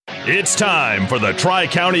It's time for the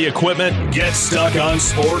Tri-County Equipment Get Stuck on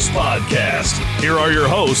Sports podcast. Here are your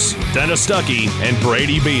hosts, Dennis Stuckey and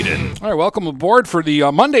Brady Beaton. All right, welcome aboard for the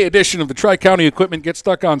Monday edition of the Tri-County Equipment Get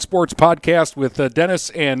Stuck on Sports podcast with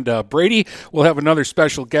Dennis and Brady. We'll have another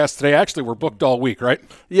special guest today. Actually, we're booked all week, right?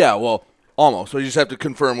 Yeah, well, almost. We just have to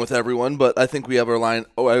confirm with everyone, but I think we have our line.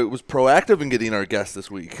 Oh, I was proactive in getting our guest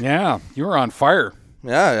this week. Yeah, you were on fire.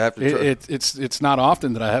 Yeah, I have to. It's not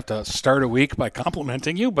often that I have to start a week by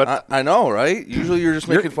complimenting you, but I know, right? Usually you're just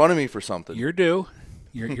making fun of me for something. You're due.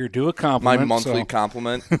 You're due a compliment. My monthly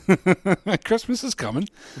compliment. Christmas is coming.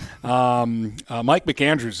 Mike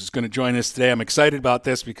McAndrews is going to join us today. I'm excited about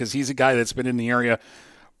this because he's a guy that's been in the area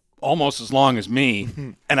almost as long as me,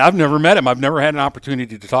 and I've never met him. I've never had an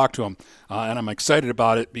opportunity to talk to him, and I'm excited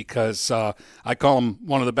about it because I call him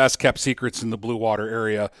one of the best kept secrets in the Blue Water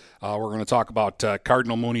area. We're going to talk about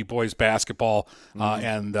Cardinal Mooney boys basketball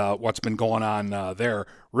and what's been going on there,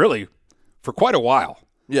 really, for quite a while.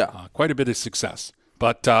 Yeah. Quite a bit of success.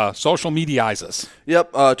 But social mediaize us.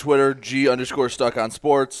 Yep, Twitter,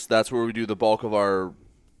 G_StuckOnSports. That's where we do the bulk of our,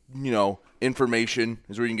 information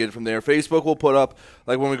is where you can get it from there. Facebook will put up,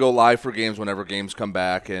 like when we go live for games, whenever games come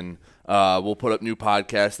back, and we'll put up new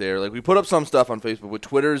podcasts there. Like we put up some stuff on Facebook, but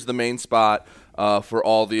Twitter is the main spot for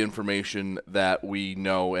all the information that we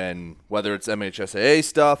know, and whether it's MHSAA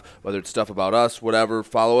stuff, whether it's stuff about us, whatever,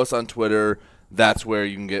 follow us on Twitter. That's where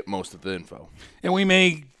you can get most of the info. And we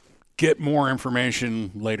may get more information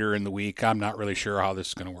later in the week. I'm not really sure how this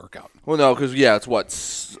is going to work out. Well, no, because, it's what,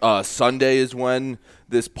 Sunday is when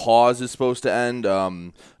this pause is supposed to end.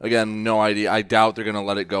 Again, no idea. I doubt they're going to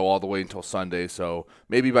let it go all the way until Sunday, so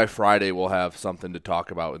maybe by Friday we'll have something to talk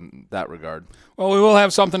about in that regard. Well, we will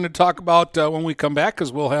have something to talk about when we come back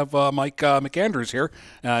because we'll have Mike McAndrews here,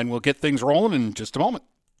 and we'll get things rolling in just a moment.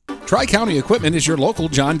 Tri-County Equipment is your local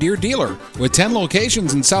John Deere dealer. With 10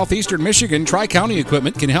 locations in southeastern Michigan, Tri-County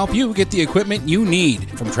Equipment can help you get the equipment you need.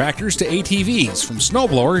 From tractors to ATVs, from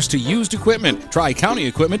snowblowers to used equipment, Tri-County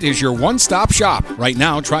Equipment is your one-stop shop. Right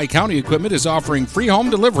now, Tri-County Equipment is offering free home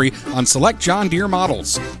delivery on select John Deere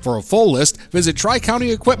models. For a full list, visit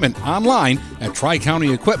Tri-County Equipment online at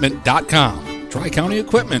tricountyequipment.com. Tri-County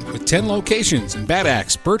Equipment with 10 locations in Bad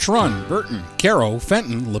Axe, Birch Run, Burton, Caro,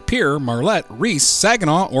 Fenton, Lapeer, Marlette, Reese,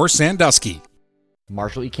 Saginaw, or Sandusky.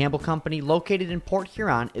 Marshall E. Campbell Company, located in Port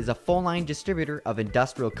Huron, is a full-line distributor of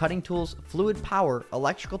industrial cutting tools, fluid power,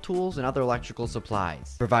 electrical tools, and other electrical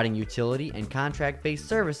supplies, providing utility and contract-based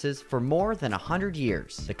services for more than 100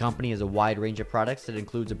 years. The company has a wide range of products that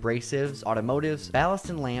includes abrasives, automotives, ballast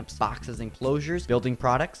and lamps, boxes and closures, building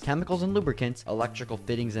products, chemicals and lubricants, electrical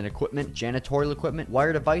fittings and equipment, janitorial equipment,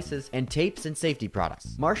 wire devices, and tapes and safety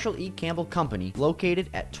products. Marshall E. Campbell Company, located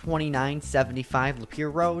at 2975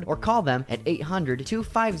 Lapeer Road, or call them at 800-250-7520.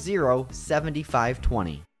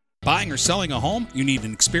 Buying or selling a home? You need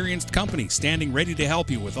an experienced company standing ready to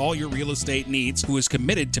help you with all your real estate needs, who is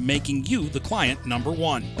committed to making you the client number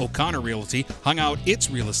one. O'Connor Realty hung out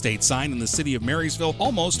its real estate sign in the city of Marysville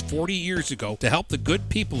almost 40 years ago to help the good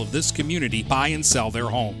people of this community buy and sell their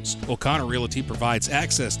homes. O'Connor Realty provides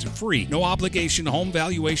access to free, no-obligation home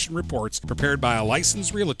valuation reports prepared by a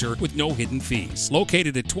licensed realtor with no hidden fees.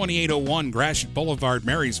 Located at 2801 Gratiot Boulevard,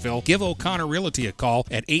 Marysville, give O'Connor Realty a call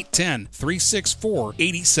at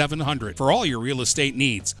 810-364-8700 for all your real estate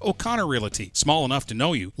needs. O'Connor Realty, small enough to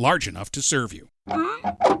know you, large enough to serve you.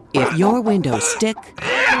 If your windows stick,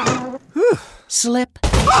 slip,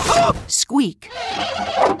 squeak,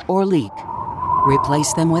 or leak,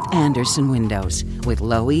 replace them with Andersen Windows. With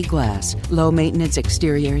low-E glass, low-maintenance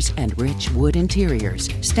exteriors, and rich wood interiors,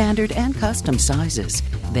 standard and custom sizes,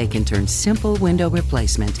 they can turn simple window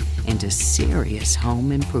replacement into serious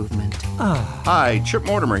home improvement. Hi, Chip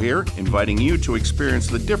Mortimer here, inviting you to experience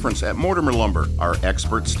the difference at Mortimer Lumber. Our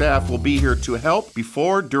expert staff will be here to help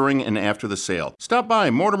before, during, and after the sale. Stop by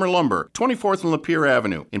Mortimer Lumber, 24th and Lapeer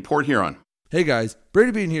Avenue in Port Huron. Hey guys,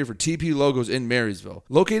 Brady Beaton here for TP Logos in Marysville.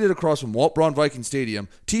 Located across from Walt Braun Viking Stadium,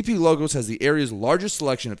 TP Logos has the area's largest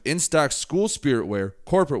selection of in-stock school spirit wear,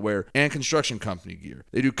 corporate wear, and construction company gear.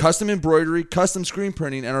 They do custom embroidery, custom screen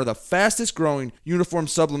printing, and are the fastest growing uniform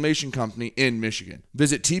sublimation company in Michigan.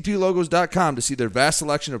 Visit tplogos.com to see their vast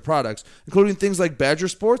selection of products, including things like Badger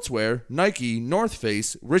Sportswear, Nike, North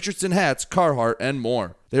Face, Richardson hats, Carhartt, and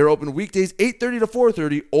more. They are open weekdays 8:30 to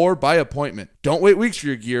 4:30 or by appointment. Don't wait weeks for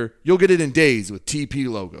your gear. You'll get it in days with TP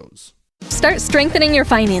Logos. Start strengthening your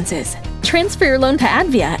finances. Transfer your loan to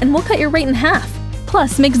Advia and we'll cut your rate in half.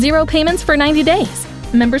 Plus, make 0 payments for 90 days.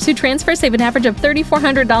 Members who transfer save an average of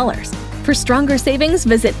 $3,400. For stronger savings,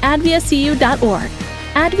 visit adviacu.org.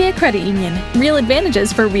 Advia Credit Union. Real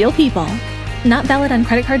advantages for real people. Not valid on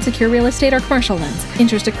credit card, secure real estate, or commercial loans.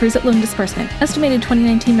 Interest accrues at loan disbursement. Estimated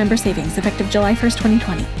 2019 member savings effective July 1st,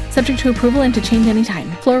 2020. Subject to approval and to change anytime.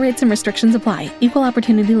 Floor rates and restrictions apply. Equal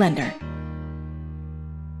opportunity lender.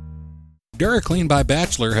 DuraClean by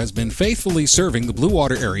Bachelor has been faithfully serving the Blue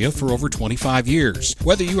Water area for over 25 years.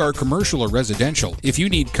 Whether you are commercial or residential, if you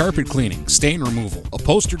need carpet cleaning, stain removal,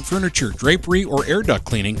 upholstered furniture, drapery, or air duct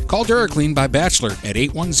cleaning, call DuraClean by Bachelor at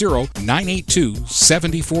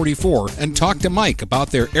 810-982-7044 and talk to Mike about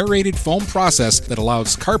their aerated foam process that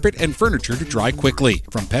allows carpet and furniture to dry quickly.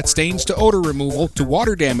 From pet stains to odor removal to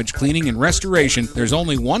water damage cleaning and restoration, there's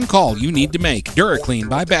only one call you need to make. DuraClean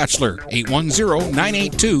by Bachelor,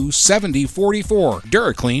 810-982-7044.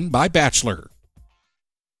 DuraClean by Bachelor.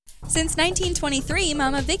 Since 1923,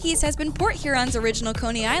 Mama Vicky's has been Port Huron's original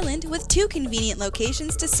Coney Island with 2 convenient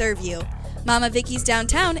locations to serve you. Mama Vicky's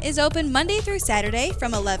downtown is open Monday through Saturday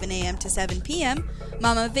from 11 a.m. to 7 p.m.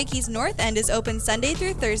 Mama Vicky's North End is open Sunday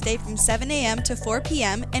through Thursday from 7 a.m. to 4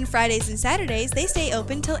 p.m. and Fridays and Saturdays they stay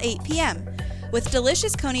open till 8 p.m. With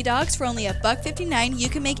delicious Coney dogs for only $1.59, you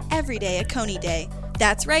can make every day a Coney day.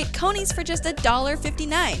 That's right, Coney's for just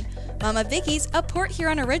 $1.59. Mama Vicky's, a Port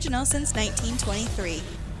Huron original since 1923.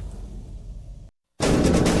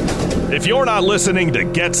 If you're not listening to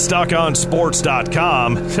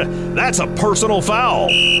GetStuckOnSports.com, that's a personal foul.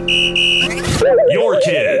 Your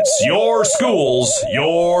kids, your schools,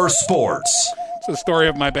 your sports. It's the story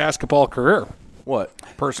of my basketball career. What?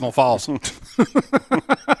 Personal fouls.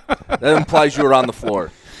 That implies you were on the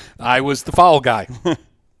floor. I was the foul guy.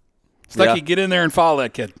 Stucky, Yeah. get in there and foul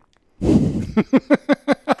that kid.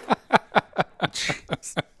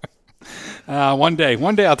 One day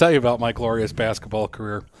I'll tell you about my glorious basketball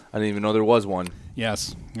career. I didn't even know there was one.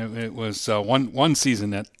 Yes, it was one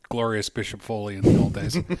season at glorious Bishop Foley in the old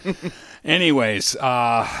days. Anyways,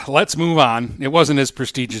 let's move on. It wasn't as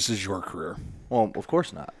prestigious as your career. Well, of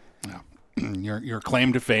course not. No. Your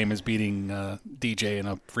claim to fame is beating DJ in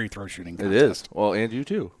a free throw shooting contest. It is. Well, and you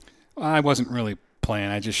too. I wasn't really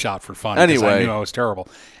playing. I just shot for fun. Anyway. I knew I was terrible.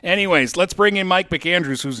 Anyways, let's bring in Mike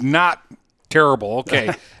McAndrews, who's not terrible.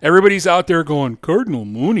 Okay, everybody's out there going, Cardinal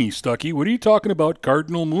Mooney, Stucky. What are you talking about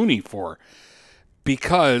Cardinal Mooney for?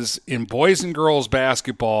 Because in boys and girls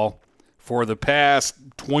basketball, for the past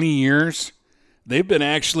 20 years, they've been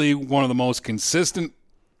actually one of the most consistent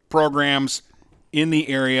programs in the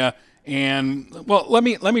area. And, well, let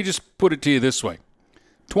me just put it to you this way.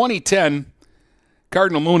 2010,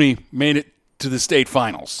 Cardinal Mooney made it to the state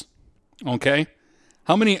finals. Okay?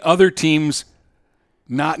 How many other teams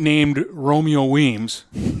not named Romeo Weems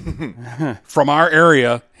from our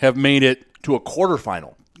area have made it to a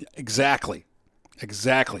quarterfinal? Exactly.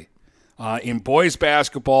 In boys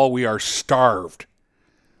basketball, we are starved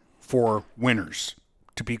for winners,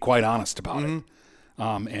 to be quite honest about it.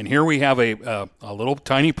 And here we have a little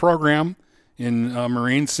tiny program in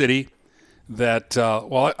Marine City that,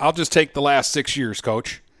 I'll just take the last 6 years,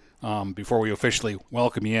 Coach, before we officially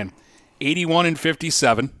welcome you in.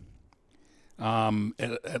 81-57,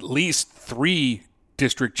 at least 3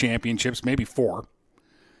 district championships, maybe 4,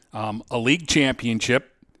 a league championship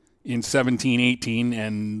in 17-18,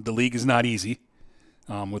 and the league is not easy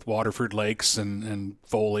with Waterford Lakes and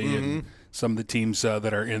Foley and some of the teams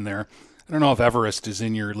that are in there. I don't know if Everest is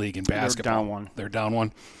in your league in basketball. They're down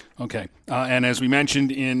one. Okay. And as we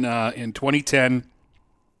mentioned in 2010,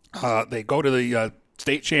 they go to the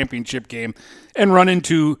state championship game and run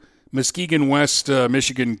into Muskegon West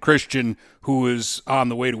Michigan Christian, who is on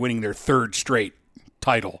the way to winning their 3rd straight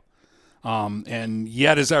title. And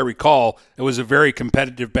yet, as I recall, it was a very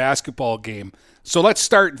competitive basketball game. So let's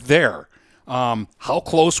start there. How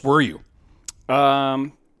close were you?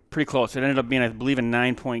 Pretty close. It ended up being, I believe, a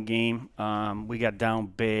 9-point game. We got down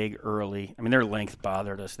big early. I mean, their length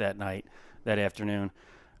bothered us that night, that afternoon.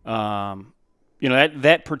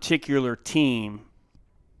 That particular team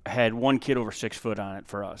had one kid over 6 foot on it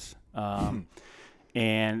for us.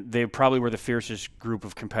 And they probably were the fiercest group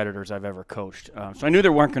of competitors I've ever coached. So I knew they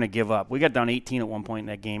weren't going to give up. We got down 18 at one point in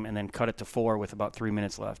that game and then cut it to 4 with about 3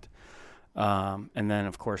 minutes left. And then,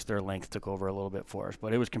 of course, their length took over a little bit for us.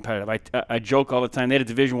 But it was competitive. I joke all the time. They had a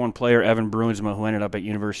Division I player, Evan Bruinsma, who ended up at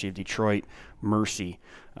University of Detroit, Mercy.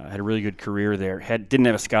 Had a really good career there. Didn't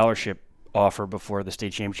have a scholarship offer before the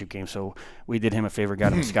state championship game, so we did him a favor,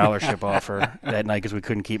 got him a scholarship offer that night because we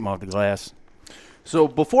couldn't keep him off the glass. So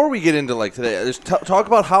before we get into today, just talk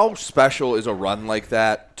about how special is a run like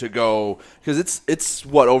that to go, because it's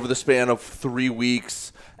over the span of 3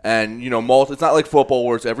 weeks, and it's not like football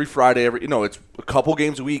where it's every Friday, it's a couple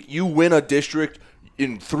games a week. You win a district,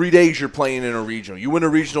 in 3 days you're playing in a regional. You win a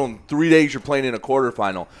regional in 3 days you're playing in a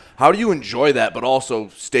quarterfinal. How do you enjoy that but also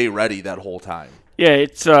stay ready that whole time? Yeah,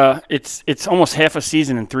 it's almost half a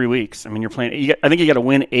season in 3 weeks. I mean, you're playing. I think you got to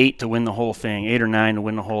win 8 to win the whole thing, 8 or 9 to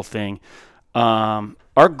win the whole thing.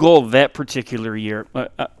 Our goal that particular year,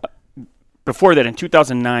 before that, in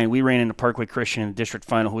 2009, we ran into Parkway Christian in the district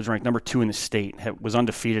final, who was ranked number 2 in the state, was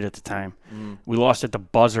undefeated at the time. We lost at the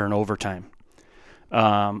buzzer in overtime.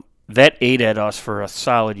 That ate at us for a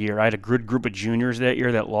solid year. I had a good group of juniors that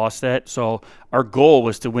year that lost that. So our goal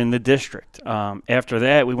was to win the district. After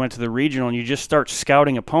that, we went to the regional, and you just start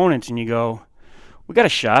scouting opponents, and you go, we got a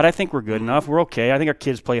shot. I think we're good enough. We're okay. I think our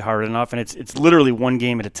kids play hard enough, and it's literally one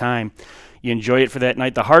game at a time. You enjoy it for that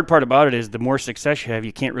night. The hard part about it is the more success you have,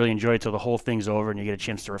 you can't really enjoy it till the whole thing's over and you get a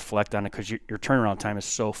chance to reflect on it because your turnaround time is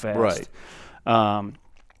so fast. Right.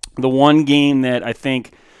 The one game that I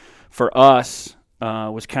think for us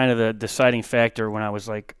was kind of the deciding factor when I was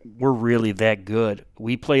like, we're really that good.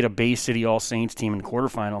 We played a Bay City All Saints team in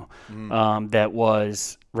quarterfinal that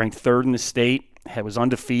was ranked 3rd in the state, was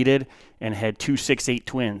undefeated, and had 2 6'8"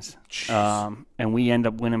 twins. And we end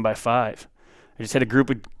up winning by 5. I just had a group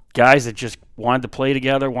of guys that just wanted to play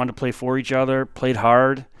together, wanted to play for each other, played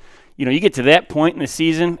hard. You know, you get to that point in the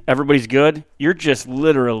season, everybody's good. You're just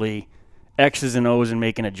literally X's and O's and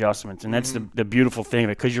making adjustments. And that's the beautiful thing of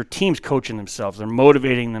it, because your team's coaching themselves. They're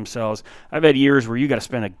motivating themselves. I've had years where you got to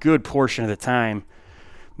spend a good portion of the time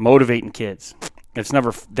motivating kids. It's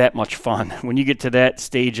never that much fun. When you get to that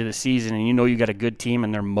stage of the season and you know you got a good team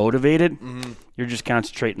and they're motivated, you're just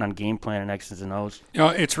concentrating on game plan and X's and O's. You know,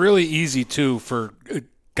 it's really easy, too, for a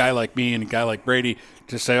guy like me and a guy like Brady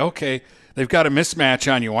to say, okay, they've got a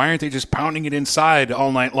mismatch on you. Why aren't they just pounding it inside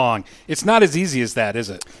all night long? It's not as easy as that, is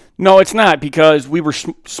it? No, it's not, because we were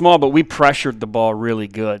small, but we pressured the ball really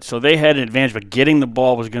good. So they had an advantage, but getting the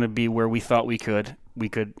ball was going to be where we thought we could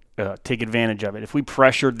take advantage of it. If we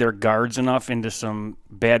pressured their guards enough into some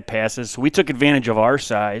bad passes, so we took advantage of our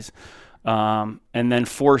size and then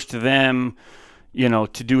forced them, you know,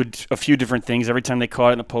 to do a few different things. Every time they caught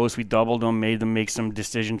it in the post, we doubled them, made them make some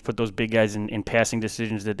decisions, put those big guys in passing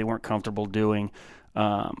decisions that they weren't comfortable doing.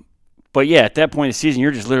 But, yeah, at that point in the season,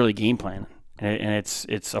 you're just literally game planning. And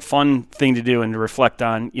it's a fun thing to do and to reflect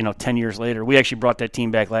on, 10 years later. We actually brought that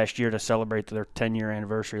team back last year to celebrate their 10-year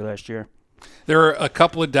anniversary last year. There were a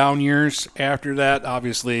couple of down years after that.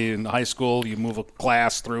 Obviously, in high school, you move a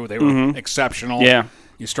class through. They were exceptional. Yeah.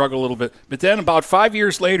 You struggle a little bit. But then about 5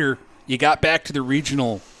 years later, you got back to the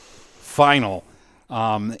regional final.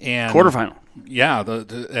 And quarterfinal. Yeah,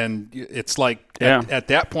 and it's like at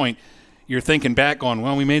that point, you're thinking back going,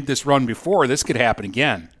 well, we made this run before. This could happen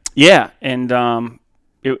again. Yeah, and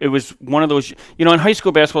it was one of those, in high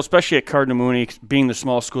school basketball, especially at Cardinal Mooney, being the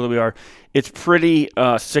small school that we are, it's pretty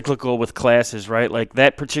cyclical with classes, right? Like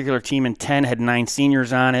that particular team in 10 had 9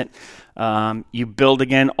 seniors on it. You build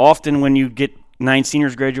again. Often when you get 9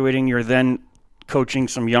 seniors graduating, you're then coaching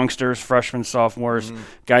some youngsters, freshmen, sophomores,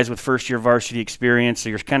 guys with first-year varsity experience. So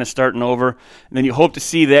you're kind of starting over. And then you hope to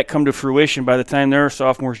see that come to fruition by the time they're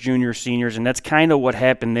sophomores, juniors, seniors. And that's kind of what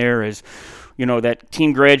happened there is, that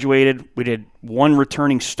team graduated. We did one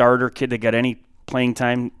returning starter kid that got any playing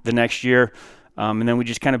time the next year. And then we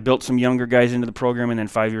just kind of built some younger guys into the program. And then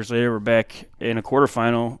 5 years later, we're back in a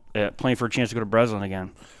quarterfinal playing for a chance to go to Breslin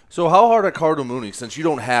again. So how hard at Cardinal Mooney, since you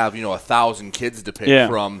don't have, 1,000 kids to pick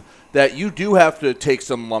from, that you do have to take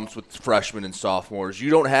some lumps with freshmen and sophomores.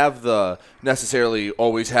 You don't have necessarily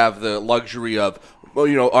always have the luxury of, all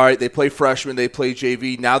right, they play freshman, they play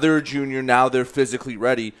JV, now they're a junior, now they're physically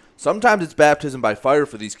ready. Sometimes it's baptism by fire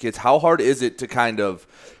for these kids. How hard is it to kind of,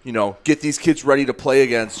 get these kids ready to play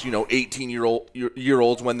against,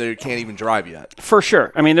 18-year-olds when they can't even drive yet? For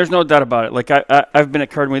sure. I mean, there's no doubt about it. Like I've been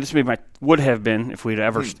at Cardinal Mooney. This would have been if we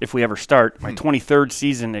ever start my 23rd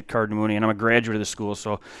season at Cardinal Mooney, and I'm a graduate of the school,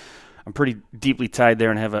 so I'm pretty deeply tied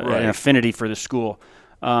there and have an affinity for the school.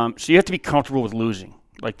 So you have to be comfortable with losing.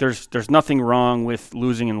 Like there's nothing wrong with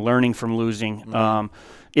losing and learning from losing.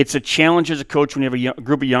 It's a challenge as a coach when you have a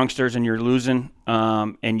group of youngsters and you're losing,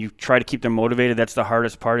 and you try to keep them motivated. That's the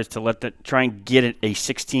hardest part, is to try and get a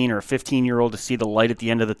 16 or a 15-year-old to see the light at the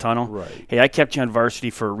end of the tunnel. Right. Hey, I kept you on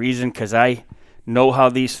varsity for a reason because I know how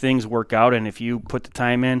these things work out, and if you put the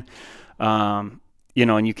time in, and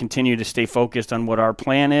you continue to stay focused on what our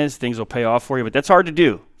plan is, things will pay off for you. But that's hard to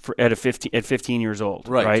do at 15 years old,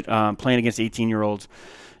 right? Playing against 18-year-olds.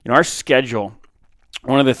 Our schedule.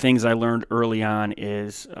 One of the things I learned early on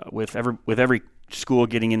is with every school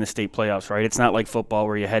getting in the state playoffs, right? It's not like football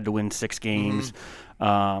where you had to win 6 games.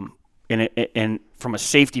 And from a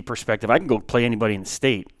safety perspective, I can go play anybody in the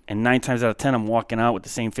state, and 9 times out of 10, I'm walking out with the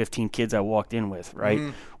same 15 kids I walked in with, right?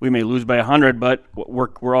 Mm-hmm. We may lose by 100, but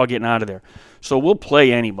we're all getting out of there. So we'll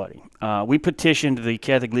play anybody. We petitioned the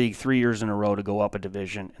Catholic League 3 years in a row to go up a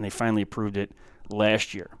division, and they finally approved it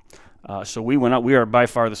last year. So we went up. We are by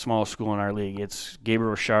far the smallest school in our league. It's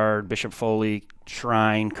Gabriel Richard, Bishop Foley,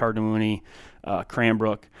 Shrine, Cardinal Mooney,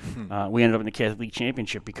 Cranbrook. We ended up in the Catholic League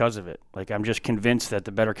Championship because of it. Like, I'm just convinced that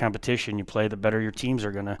the better competition you play, the better your teams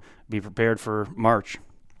are going to be prepared for March.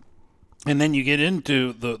 And then you get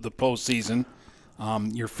into the postseason.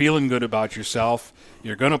 You're feeling good about yourself.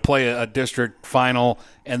 You're going to play a district final,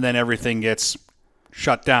 and then everything gets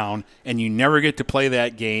shut down, and you never get to play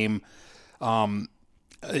that game.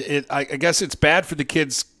 I guess it's bad for the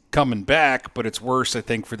kids coming back, but it's worse, I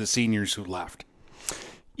think, for the seniors who left.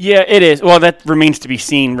 Yeah, it is. Well, that remains to be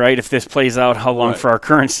seen, right, if this plays out, how long for our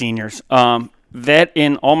current seniors. That,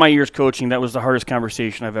 in all my years coaching, that was the hardest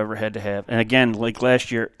conversation I've ever had to have. And again, like last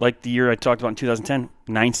year, like the year I talked about in 2010,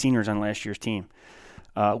 9 seniors on last year's team.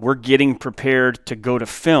 We're getting prepared to go to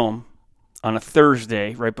film on a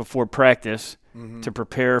Thursday right before practice to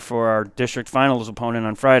prepare for our district finals opponent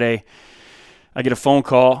on Friday. I get a phone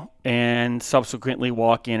call and subsequently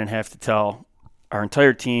walk in and have to tell our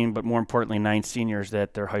entire team, but more importantly 9 seniors,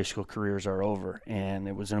 that their high school careers are over. And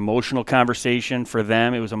it was an emotional conversation for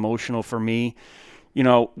them. It was emotional for me. You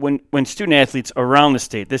know, when student athletes around the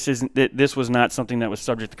state, this was not something that was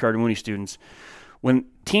subject to Cardinal Mooney students. When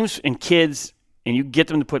teams and kids, and you get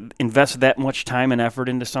them to invest that much time and effort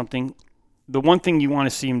into something, the one thing you want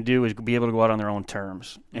to see them do is be able to go out on their own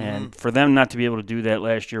terms. And for them not to be able to do that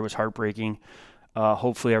last year was heartbreaking.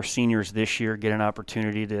 Hopefully our seniors this year get an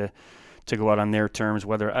opportunity to go out on their terms.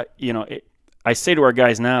 Whether I say to our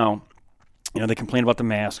guys now, they complain about the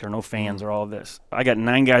mask or no fans or all of this. I got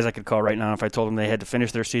 9 guys I could call right now. If I told them they had to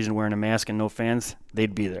finish their season wearing a mask and no fans,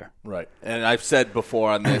 they'd be there. Right. And I've said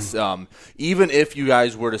before on this, even if you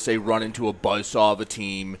guys were to, say, run into a buzzsaw of a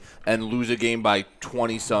team and lose a game by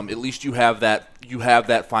 20-some, at least you have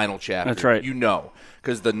that final chapter. That's right.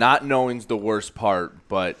 Because the not knowing's the worst part.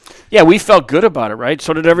 But yeah, we felt good about it, right?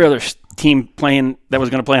 So did every other team playing that was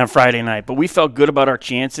going to play on Friday night. But we felt good about our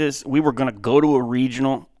chances. We were going to go to a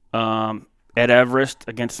regional at Everest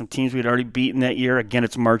against some teams we had already beaten that year. Again,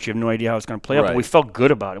 it's March. You have no idea how it's going to play out, but we felt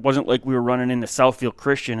good about it. It wasn't like we were running into Southfield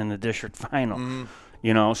Christian in the district final,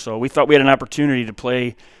 so we thought we had an opportunity to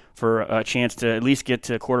play for a chance to at least get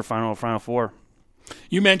to quarterfinal or Final Four.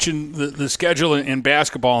 You mentioned the schedule in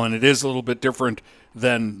basketball, and it is a little bit different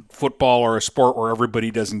than football or a sport where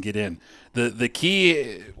everybody doesn't get in. The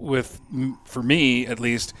key for me, at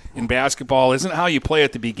least, in basketball isn't how you play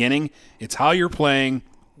at the beginning. It's how you're playing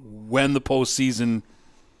when the postseason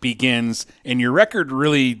begins, and your record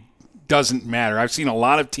really doesn't matter. I've seen a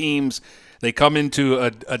lot of teams, they come into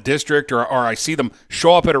a district or I see them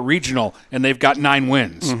show up at a regional and they've got 9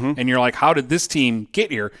 wins. And you're like, how did this team get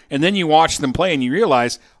here? And then you watch them play and you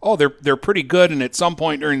realize, they're pretty good, and at some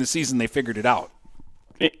point during the season they figured it out.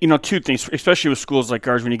 2 things, especially with schools like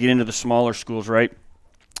ours, when you get into the smaller schools, right?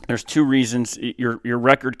 There's 2 reasons your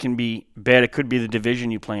record can be bad. It could be the division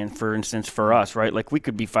you play in, for instance, for us, right? Like, we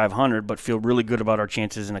could be 500 but feel really good about our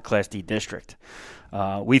chances in a Class D district.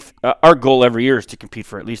 Our goal every year is to compete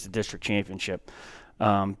for at least a district championship,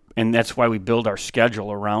 and that's why we build our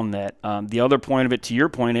schedule around that. The other point of it, to your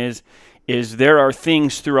point, is there are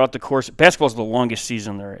things throughout the course. Basketball is the longest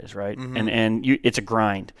season there is, right? And it's a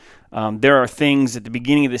grind. There are things at the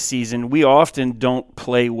beginning of the season. We often don't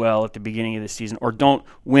play well at the beginning of the season, or don't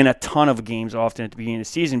win a ton of games often at the beginning of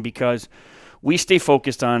the season, because we stay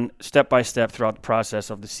focused on step by step throughout the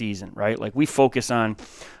process of the season, right? Like, we focus on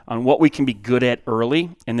what we can be good at early,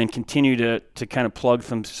 and then continue to kind of plug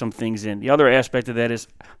some things in. The other aspect of that is,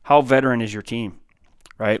 how veteran is your team,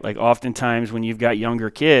 right? Like, oftentimes when you've got younger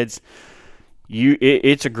kids,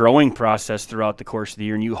 it's a growing process throughout the course of the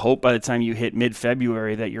year, and you hope by the time you hit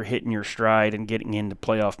mid-February that you're hitting your stride and getting into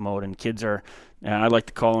playoff mode. And kids are, I like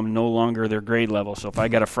to call them, no longer their grade level. So if I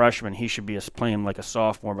got a freshman, he should be playing like a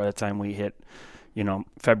sophomore by the time we hit,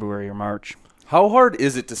 February or March. How hard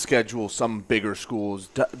is it to schedule some bigger schools?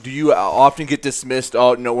 Do you often get dismissed?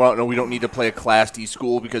 Oh, no, we don't need to play a Class D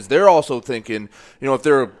school, because they're also thinking, if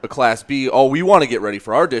they're a Class B, we want to get ready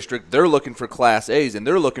for our district. They're looking for Class A's, and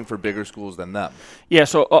they're looking for bigger schools than them. Yeah,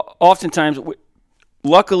 so oftentimes,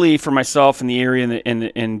 luckily for myself in the area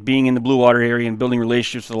and being in the Blue Water area and building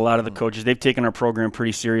relationships with a lot of the coaches, they've taken our program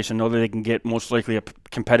pretty serious and know that they can get most likely a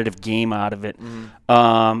competitive game out of it.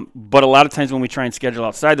 But a lot of times when we try and schedule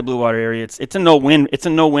outside the Blue Water area, it's a no-win. It's a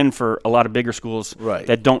no-win for a lot of bigger schools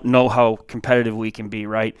that don't know how competitive we can be,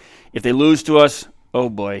 right? If they lose to us, oh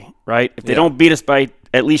boy, right? If they don't beat us by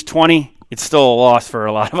at least 20, it's still a loss for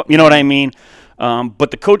a lot of them. You know what I mean?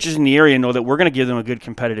 But the coaches in the area know that we're going to give them a good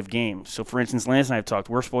competitive game. So, for instance, Lance and I have talked.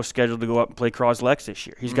 We're scheduled to go up and play Croslex this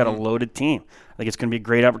year. He's got a loaded team. I think it's going to be a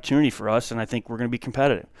great opportunity for us, and I think we're going to be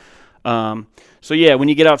competitive. So, yeah, when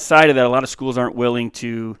you get outside of that, a lot of schools aren't willing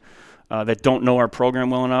to, that don't know our program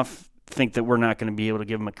well enough, think that we're not going to be able to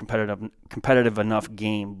give them a competitive enough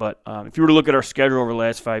game. But if you were to look at our schedule over the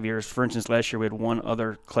last 5 years, for instance, last year we had one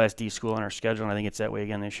other Class D school on our schedule, and I think it's that way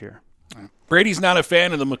again this year. Brady's not a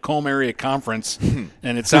fan of the Macomb Area Conference,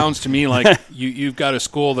 and it sounds to me like you've got a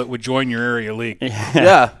school that would join your area league.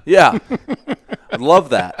 Yeah. I'd love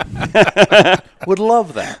that. Would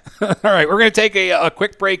love that. All right, we're going to take a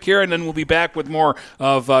quick break here, and then we'll be back with more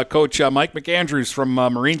of Coach Mike McAndrews from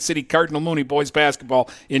Marine City Cardinal Mooney boys basketball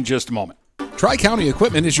in just a moment. Tri-County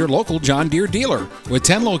Equipment is your local John Deere dealer. With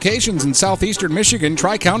 10 locations in southeastern Michigan,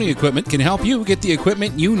 Tri-County Equipment can help you get the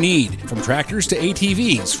equipment you need. From tractors to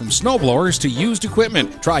ATVs, from snowblowers to used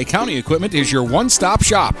equipment, Tri-County Equipment is your one-stop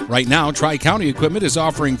shop. Right now, Tri-County Equipment is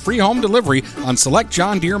offering free home delivery on select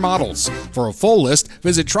John Deere models. For a full list,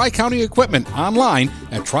 visit Tri-County Equipment online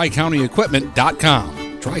at tricountyequipment.com.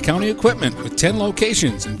 Tri-County Equipment with 10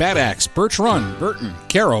 locations in Bad Axe, Birch Run, Burton,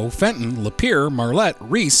 Caro, Fenton, Lapeer, Marlette,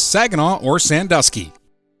 Reese, Saginaw, or Sandusky.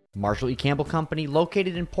 Marshall E. Campbell Company,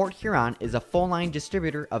 located in Port Huron, is a full-line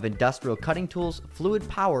distributor of industrial cutting tools, fluid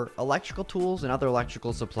power, electrical tools, and other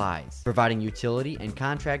electrical supplies, providing utility and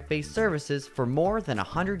contract-based services for more than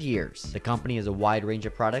 100 years. The company has a wide range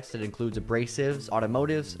of products that includes abrasives,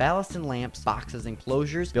 automotives, ballast and lamps, boxes and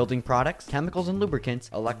closures, building products, chemicals and lubricants,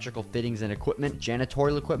 electrical fittings and equipment,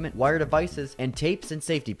 janitorial equipment, wire devices, and tapes and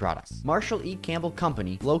safety products. Marshall E. Campbell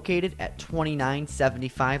Company, located at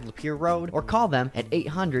 2975 Lapeer Road, or call them at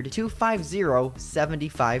 800-250-7520.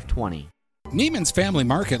 Neiman's Family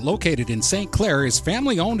Market, located in St. Clair, is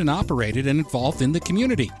family-owned and operated and involved in the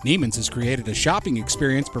community. Neiman's has created a shopping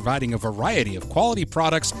experience providing a variety of quality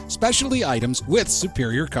products, specialty items with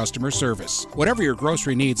superior customer service. Whatever your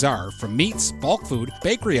grocery needs are, from meats, bulk food,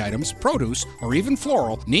 bakery items, produce, or even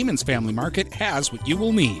floral, Neiman's Family Market has what you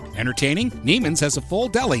will need. Entertaining? Neiman's has a full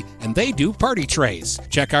deli, and they do party trays.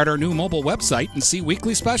 Check out our new mobile website and see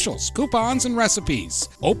weekly specials, coupons, and recipes.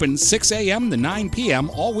 Open 6 a.m. to 9 p.m.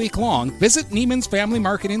 all week long. Visit Neiman's Family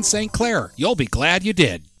Market in St. Clair. You'll be glad you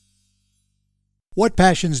did. What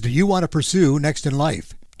passions do you want to pursue next in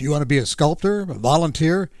life? Do you want to be a sculptor, a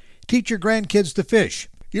volunteer, teach your grandkids to fish?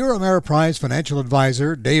 Your Ameriprise financial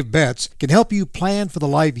advisor, Dave Betts, can help you plan for the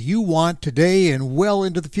life you want today and well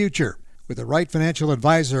into the future. With the right financial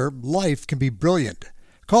advisor, life can be brilliant.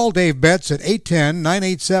 Call Dave Betts at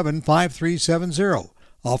 810-987-5370.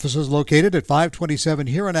 Offices located at 527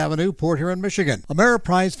 Huron Avenue, Port Huron, Michigan.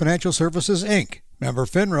 Ameriprise Financial Services, Inc. Member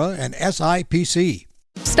FINRA and SIPC.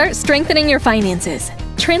 Start strengthening your finances.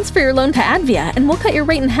 Transfer your loan to Advia and we'll cut your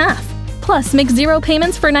rate in half. Plus, make 0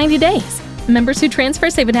 payments for 90 days. Members who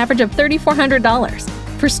transfer save an average of $3,400.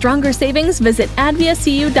 For stronger savings, visit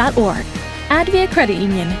adviacu.org. Advia Credit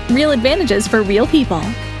Union. Real advantages for real people.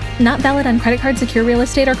 Not valid on credit card, secure real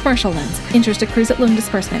estate, or commercial loans. Interest accrues at loan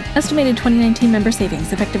disbursement. Estimated 2019 member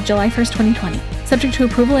savings effective July 1st, 2020. Subject to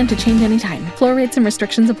approval and to change anytime. Floor rates and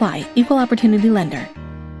restrictions apply. Equal opportunity lender.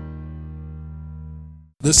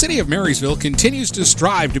 The City of Marysville continues to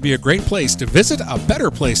strive to be a great place to visit, a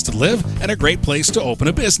better place to live, and a great place to open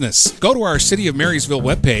a business. Go to our City of Marysville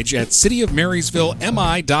webpage at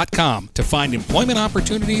cityofmarysvillemi.com to find employment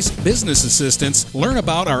opportunities, business assistance, learn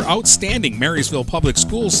about our outstanding Marysville public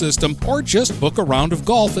school system, or just book a round of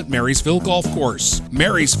golf at Marysville Golf Course.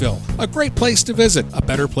 Marysville, a great place to visit, a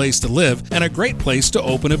better place to live, and a great place to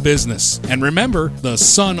open a business. And remember, the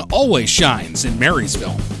sun always shines in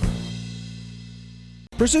Marysville.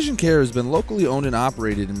 Precision Care has been locally owned and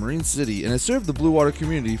operated in Marine City and has served the Blue Water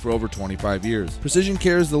community for over 25 years. Precision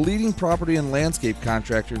Care is the leading property and landscape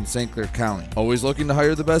contractor in St. Clair County. Always looking to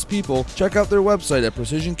hire the best people, check out their website at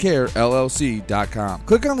precisioncarellc.com.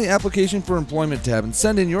 Click on the Application for Employment tab and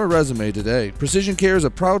send in your resume today. Precision Care is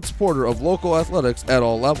a proud supporter of local athletics at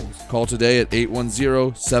all levels. Call today at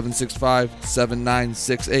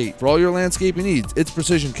 810-765-7968. For all your landscaping needs, it's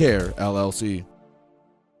Precision Care, LLC.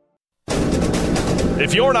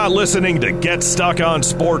 If you're not listening to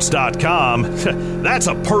GetStuckOnSports.com, that's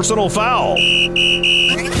a personal foul.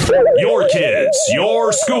 Your kids,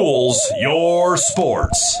 your schools, your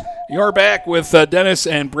sports. You're back with Dennis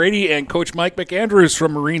and Brady, and Coach Mike McAndrews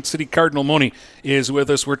from Marine City Cardinal Mooney is with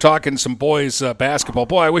us. We're talking some boys basketball.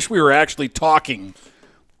 Boy, I wish we were actually talking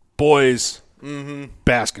boys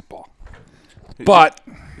basketball. But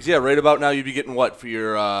yeah, right about now you'd be getting what for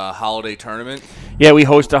your holiday tournament? Yeah, we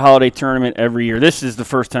host a holiday tournament every year. This is the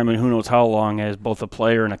first time in who knows how long as both a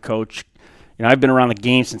player and a coach. You know, I've been around the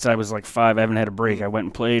game since I was like 5. I haven't had a break. I went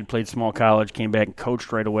and played small college, came back and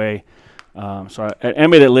coached right away.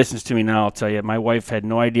 Anybody that listens to me now, I'll tell you, my wife had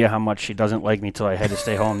no idea how much she doesn't like me until I had to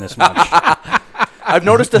stay home this much. I've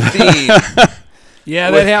noticed a theme.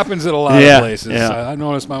 Yeah, that happens at a lot of places. Yeah. I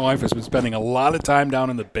noticed my wife has been spending a lot of time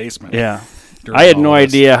down in the basement. Yeah. I had no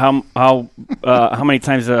idea how many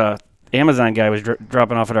times a Amazon guy was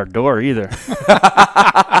dropping off at our door either.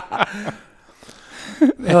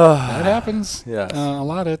 That happens Yes. a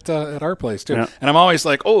lot at our place, too. Yeah. And I'm always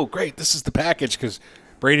like, oh, great, this is the package, because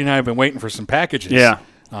Brady and I have been waiting for some packages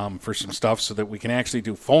for some stuff so that we can actually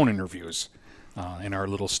do phone interviews in our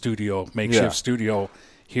little studio, makeshift studio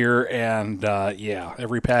here. And,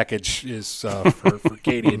 every package is for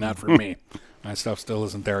Katie and not for me. My stuff still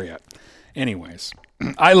isn't there yet. Anyways,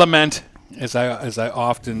 I lament, as I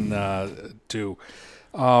often do,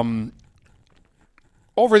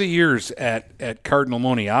 over the years at Cardinal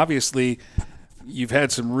Mooney, obviously you've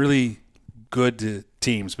had some really good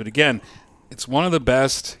teams. But again, it's one of the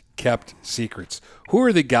best kept secrets. Who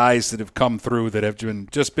are the guys that have come through that have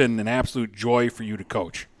just been an absolute joy for you to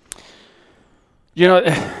coach? You know,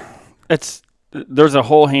 there's a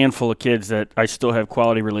whole handful of kids that I still have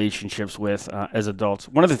quality relationships with as adults.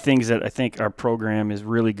 One of the things that I think our program is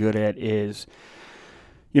really good at is,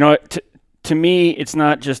 you know, to me, it's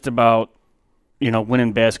not just about, you know,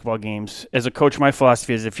 winning basketball games. As a coach, my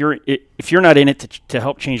philosophy is if you're not in it to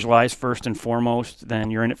help change lives first and foremost, then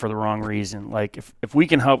you're in it for the wrong reason. Like if we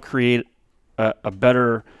can help create a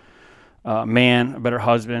better man, a better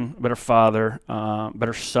husband, a better father,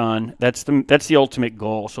 better son, that's the ultimate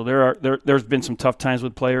goal. So there's been some tough times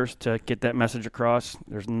with players to get that message across.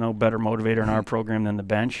 There's no better motivator in our program than the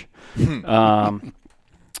bench.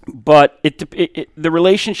 But the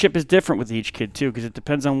relationship is different with each kid, too, because it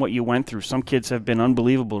depends on what you went through. Some kids have been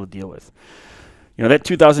unbelievable to deal with. You know, that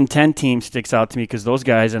 2010 team sticks out to me because those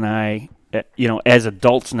guys and I, you know, as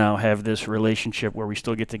adults now have this relationship where we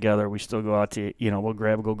still get together. We still go out to, you know, we'll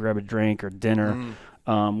go grab a drink or dinner.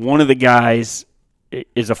 One of the guys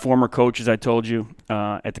is a former coach, as I told you,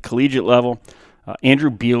 at the collegiate level. Andrew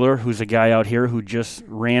Beeler, who's a guy out here who just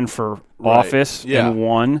ran for office and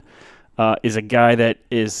won. Is a guy that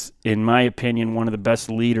is, in my opinion, one of the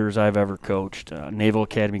best leaders I've ever coached. Naval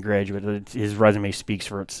Academy graduate. His resume speaks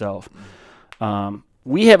for itself.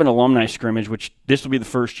 We have an alumni scrimmage, which this will be the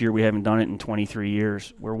first year we haven't done it in 23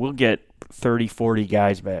 years, where we'll get 30, 40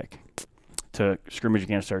 guys back to scrimmage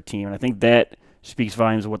against our team. And I think that speaks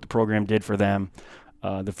volumes of what the program did for them,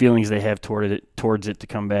 the feelings they have towards it to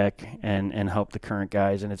come back and help the current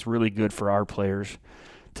guys. And it's really good for our players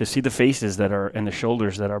to see the faces that are and the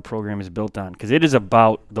shoulders that our program is built on, because it is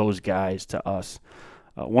about those guys to us.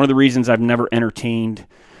 One of the reasons I've never entertained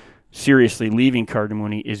seriously leaving Cardinal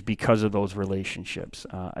Mooney is because of those relationships.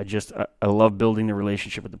 I love building the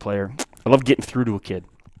relationship with the player. I love getting through to a kid.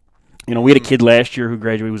 You know, we had a kid last year who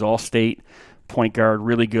graduated. He was all-state point guard,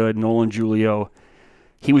 really good, Nolan Julio.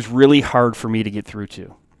 He was really hard for me to get through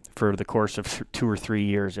to for the course of 2 or 3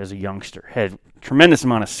 years as a youngster. Had tremendous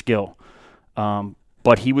amount of skill.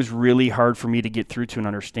 But he was really hard for me to get through to and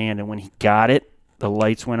understand. And when he got it, the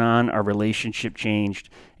lights went on, our relationship changed.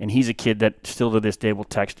 And he's a kid that still to this day will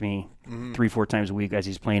text me 3-4 times a week as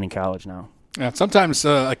he's playing in college now. Yeah, sometimes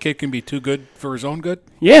a kid can be too good for his own good.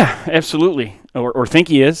 Yeah, absolutely. Or think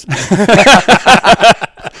he is.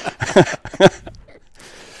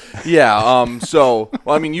 Yeah. So,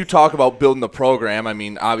 well, I mean, you talk about building the program. I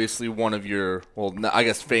mean, obviously one of your, I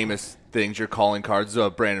guess, famous things, your calling cards.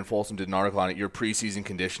 Brandon Folsom did an article on it. Your preseason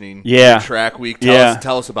conditioning. Yeah. Track week.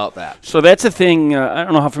 Tell us about that. So that's a thing. I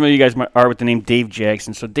don't know how familiar you guys are with the name Dave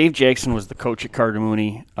Jackson. So Dave Jackson was the coach at Cardinal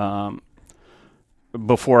Mooney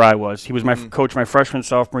before I was. He was my coach my freshman,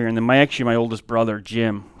 sophomore year, and then my oldest brother,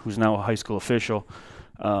 Jim, who's now a high school official,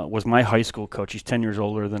 was my high school coach. He's 10 years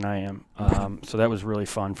older than I am. So that was really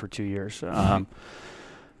fun for 2 years.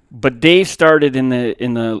 But Dave started in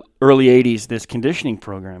the early 80s this conditioning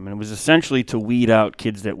program, and it was essentially to weed out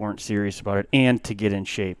kids that weren't serious about it and to get in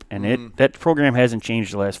shape. And that program hasn't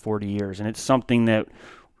changed the last 40 years, and it's something that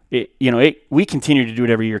we continue to do it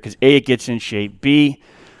every year because A, it gets in shape. B,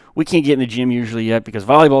 we can't get in the gym usually yet because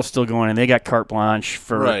volleyball's still going and they got carte blanche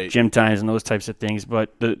for gym times and those types of things.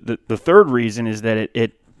 But the third reason is that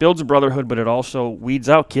it builds a brotherhood, but it also weeds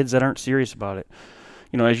out kids that aren't serious about it.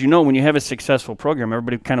 You know, as you know, when you have a successful program,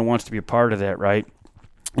 everybody kind of wants to be a part of that, right?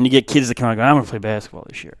 And you get kids that come out and go, I'm going to play basketball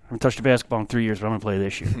this year. I haven't touched a basketball in 3 years, but I'm going to play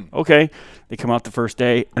this year. Okay. They come out the first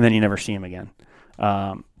day, and then you never see them again.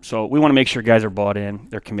 So we want to make sure guys are bought in,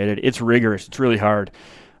 they're committed. It's rigorous. It's really hard.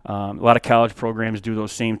 A lot of college programs do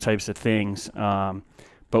those same types of things.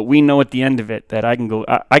 But we know at the end of it that I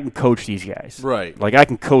can coach these guys. Right. Like I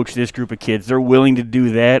can coach this group of kids. They're willing to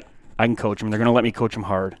do that. I can coach them. They're going to let me coach them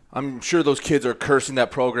hard. I'm sure those kids are cursing that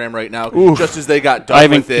program right now, Oof. just as they got done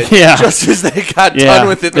with it. Yeah. Just as they got done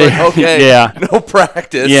with it, they're like, okay, yeah. no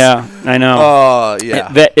practice. Yeah, I know.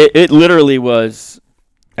 Yeah. It literally was,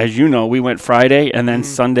 as you know, we went Friday, and then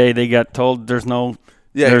Sunday they got told there's no.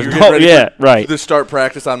 Yeah, there's you're no, getting ready yeah, for right. the start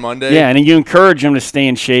practice on Monday. Yeah, and then you encourage them to stay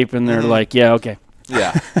in shape, and they're like, yeah, okay.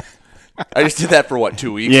 Yeah. I just did that for,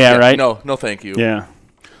 2 weeks? Yeah, right. No, thank you. Yeah.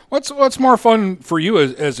 What's more fun for you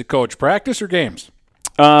as a coach, practice or games?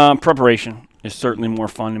 Preparation is certainly more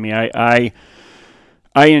fun to me. I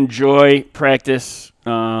enjoy practice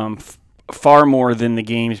far more than the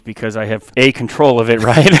games because I have control of it,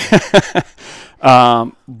 right?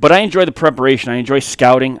 But I enjoy the preparation. I enjoy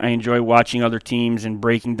scouting. I enjoy watching other teams and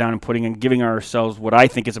breaking down and giving ourselves what I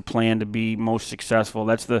think is a plan to be most successful.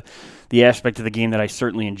 That's the aspect of the game that I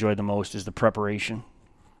certainly enjoy the most is the preparation.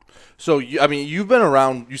 So, you've been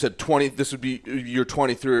around, you said 20, this would be your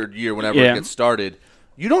 23rd year whenever it gets started.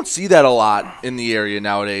 You don't see that a lot in the area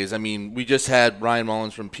nowadays. I mean, we just had Ryan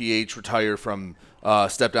Mullins from PH retire from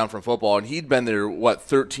step down from football, and he'd been there,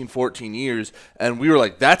 13, 14 years, and we were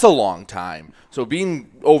like, that's a long time. So being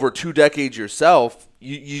over 2 decades yourself,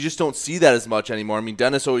 you just don't see that as much anymore. I mean,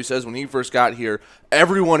 Dennis always says when he first got here,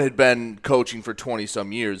 everyone had been coaching for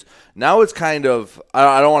 20-some years. Now it's kind of,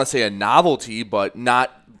 I don't want to say a novelty, but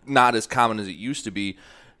not as common as it used to be.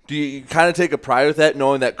 Do you kind of take a pride with that,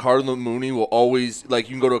 knowing that Cardinal Mooney will always, you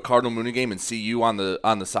can go to a Cardinal Mooney game and see you on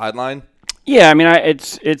the sideline? Yeah, I mean,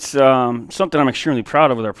 it's something I'm extremely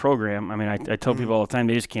proud of with our program. I mean, I tell people all the time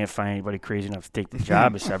they just can't find anybody crazy enough to take the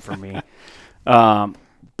job except for me.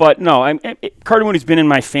 But no, Cardinal Mooney's been in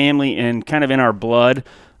my family and kind of in our blood.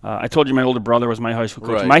 I told you my older brother was my high school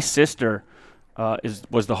coach. Right. My sister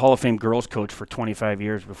was the Hall of Fame girls coach for 25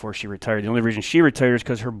 years before she retired. The only reason she retired is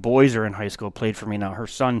because her boys are in high school, played for me now. Her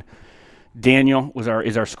son Daniel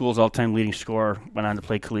is our school's all-time leading scorer, went on to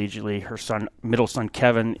play collegiately. Her middle son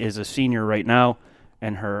Kevin is a senior right now,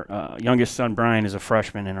 and her youngest son Brian is a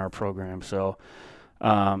freshman in our program. So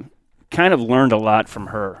kind of learned a lot from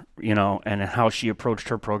her, and how she approached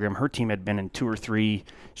her program. Her team had been in 2 or 3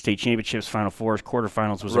 state championships, Final Fours,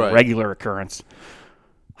 quarterfinals was a regular occurrence.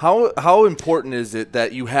 How important is it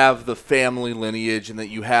that you have the family lineage and that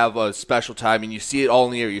you have a special time and you see it all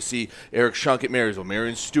in the air? You see Eric Shunk at Marysville,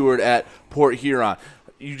 Marion Stewart at Port Huron.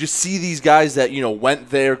 You just see these guys that, went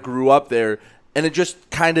there, grew up there, and it just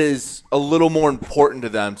kind of is a little more important to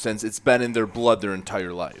them since it's been in their blood their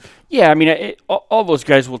entire life. Yeah, I mean, all those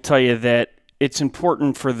guys will tell you that it's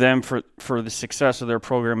important for them for the success of their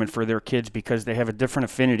program and for their kids because they have a different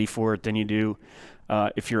affinity for it than you do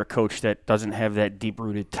if you're a coach that doesn't have that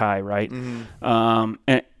deep-rooted tie, right? Mm-hmm.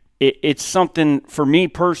 And it's something, for me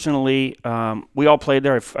personally, we all played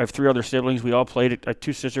there. I have 3 other siblings. We all played it. I have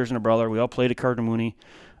 2 sisters and a brother. We all played at Cardinal Mooney.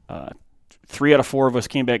 3 out of 4 of us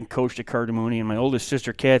came back and coached at Cardinal Mooney, and my oldest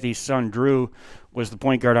sister, Kathy's son, Drew, was the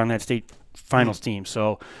point guard on that state finals team.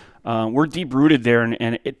 So we're deep-rooted there,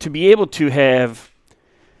 and to be able to have,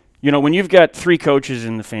 when you've got 3 coaches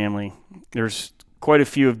in the family, there's quite a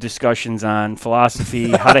few of discussions on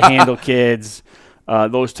philosophy, how to handle kids,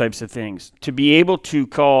 those types of things. To be able to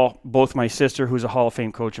call both my sister, who's a Hall of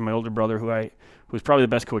Fame coach, and my older brother, who's probably the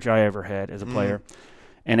best coach I ever had as a player,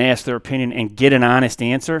 and ask their opinion and get an honest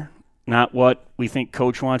answer, not what we think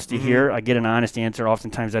coach wants to hear. I get an honest answer.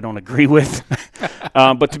 Oftentimes I don't agree with.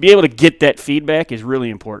 But to be able to get that feedback is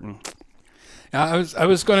really important. I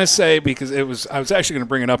was going to say, because I was actually going to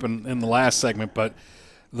bring it up in the last segment, but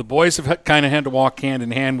the boys have kind of had to walk hand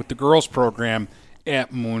in hand with the girls program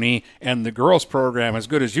at Mooney, and the girls program, as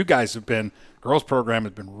good as you guys have been, girls program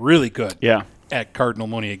has been really good at Cardinal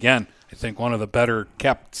Mooney. Again, I think one of the better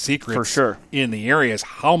kept secrets for sure in the area is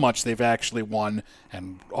how much they've actually won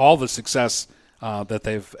and all the success that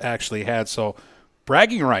they've actually had. So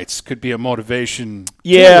bragging rights could be a motivation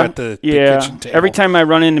at the kitchen table. Every time I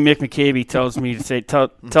run into Mick McCabe, he tells me to say, tell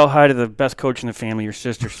hi to the best coach in the family, your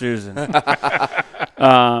sister Susan.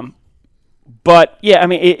 But, yeah, I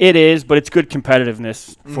mean, it is, but it's good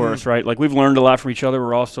competitiveness for us, right? Like, we've learned a lot from each other.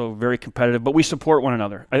 We're also very competitive, but we support one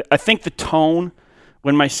another. I think the tone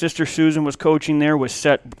when my sister Susan was coaching there was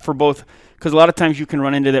set for both, because a lot of times you can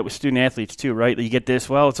run into that with student athletes too, right? You get this,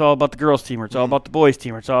 well, it's all about the girls' team, or it's all about the boys'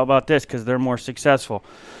 team, or it's all about this because they're more successful.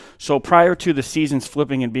 So prior to the seasons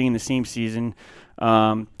flipping and being in the same season,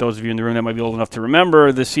 those of you in the room that might be old enough to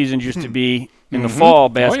remember, the seasons used to be in the fall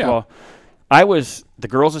basketball. Oh, yeah. I was the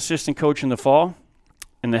girls' assistant coach in the fall,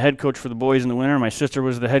 and the head coach for the boys in the winter. My sister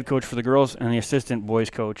was the head coach for the girls and the assistant boys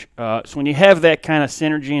coach. So when you have that kind of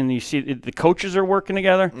synergy and you see the coaches are working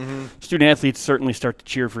together, student athletes certainly start to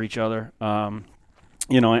cheer for each other,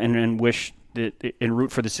 and wish that, and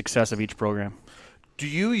root for the success of each program. Do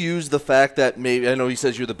you use the fact that maybe, I know he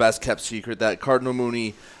says you're the best kept secret, that Cardinal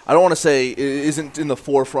Mooney, I don't want to say isn't in the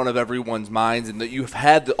forefront of everyone's minds, and that you've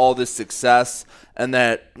had all this success, and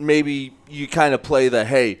that maybe you kind of play the,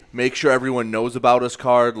 hey, make sure everyone knows about us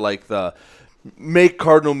card, like the make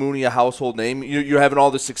Cardinal Mooney a household name. You're having all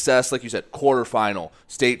this success, like you said, quarterfinal,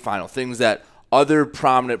 state final, things that other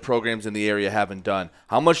prominent programs in the area haven't done.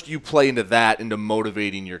 How much do you play into that, into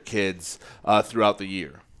motivating your kids throughout the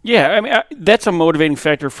year? Yeah, I mean that's a motivating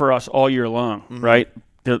factor for us all year long, right?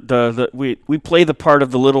 We play the part of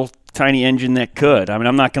the little tiny engine that could. I mean,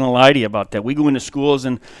 I'm not going to lie to you about that. We go into schools,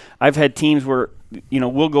 and I've had teams where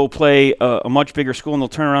we'll go play a much bigger school, and they'll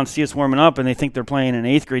turn around and see us warming up, and they think they're playing an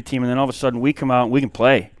 8th grade team, and then all of a sudden we come out and we can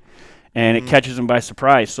play, and it catches them by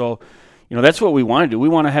surprise. So, that's what we want to do. We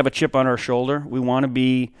want to have a chip on our shoulder. We want to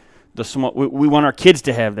be we want our kids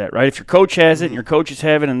to have that, right? If your coach has it and your coaches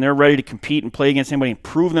have it and they're ready to compete and play against anybody and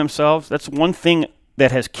prove themselves, that's one thing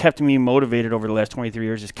that has kept me motivated over the last 23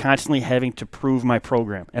 years is constantly having to prove my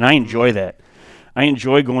program. And I enjoy that. I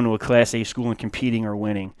enjoy going to a Class A school and competing or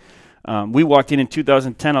winning. We walked in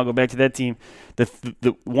 2010. I'll go back to that team.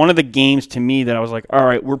 One of the games to me that I was like, all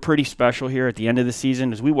right, we're pretty special here at the end of the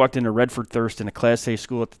season is we walked into Redford Thurston, a Class A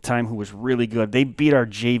school at the time who was really good. They beat our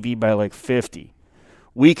JV by like 50.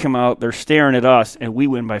 We come out, they're staring at us, and we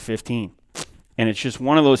win by 15. And it's just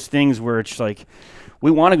one of those things where it's like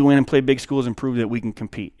we want to go in and play big schools and prove that we can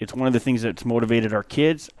compete. It's one of the things that's motivated our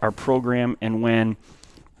kids, our program, and when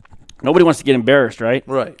nobody wants to get embarrassed, right?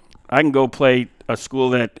 Right. I can go play a school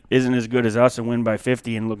that isn't as good as us and win by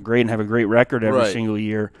 50 and look great and have a great record every single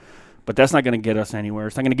year, but that's not going to get us anywhere.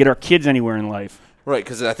 It's not going to get our kids anywhere in life. Right,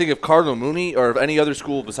 because I think if Cardinal Mooney or if any other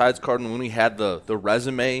school besides Cardinal Mooney had the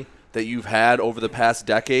resume that you've had over the past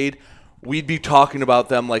decade, we'd be talking about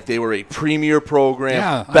them like they were a premier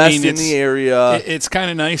program, best in the area. It's kind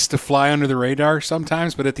of nice to fly under the radar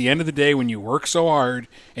sometimes, but at the end of the day, when you work so hard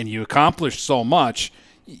and you accomplish so much,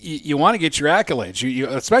 you want to get your accolades, you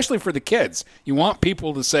especially for the kids. You want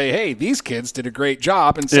people to say, hey, these kids did a great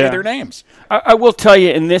job and say their names. I will tell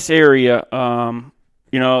you, in this area, all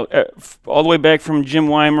the way back from Jim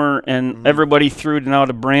Weimer and everybody through to now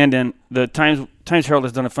to Brandon, the Times Herald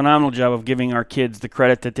has done a phenomenal job of giving our kids the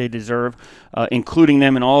credit that they deserve, including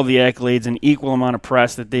them in all of the accolades and equal amount of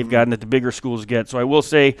press that they've gotten that the bigger schools get. So I will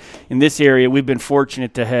say in this area we've been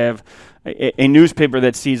fortunate to have a newspaper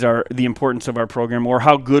that sees the importance of our program or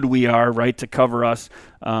how good we are, right, to cover us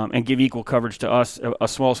and give equal coverage to us, a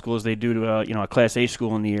small school, as they do to a Class A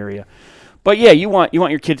school in the area. But yeah, you want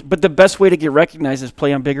your kids. But the best way to get recognized is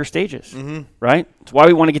play on bigger stages, right? It's why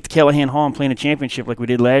we want to get to Callahan Hall and play in a championship like we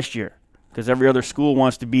did last year, because every other school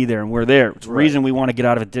wants to be there and we're there. It's the reason we want to get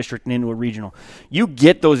out of a district and into a regional. You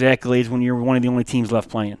get those accolades when you're one of the only teams left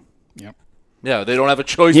playing. Yep. Yeah, they don't have a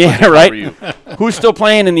choice. Yeah, right. You. Who's still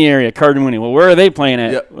playing in the area? Cardinal Mooney. Well, where are they playing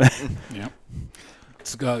at? Yep. Yep.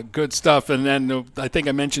 It's good stuff. And then I think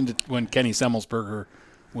I mentioned it when Kenny Semmelsberger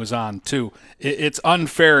was on too. It's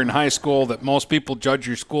unfair in high school that most people judge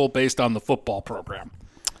your school based on the football program.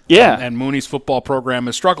 Yeah. And Mooney's football program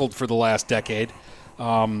has struggled for the last decade.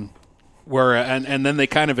 Where and then they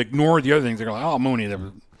kind of ignore the other things. They're like, oh, Mooney,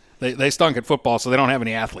 they stunk at football, so they don't have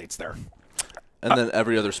any athletes there. And then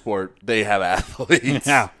every other sport, they have athletes.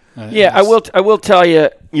 Yeah. I will tell you,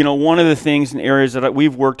 one of the things in areas that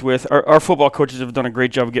we've worked with, our football coaches have done a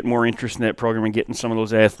great job of getting more interest in that program and getting some of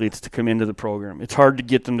those athletes to come into the program. It's hard to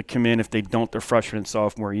get them to come in if they don't their freshman and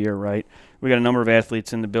sophomore year, right? We got a number of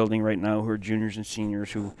athletes in the building right now who are juniors and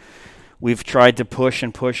seniors who we've tried to push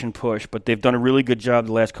and push and push, but they've done a really good job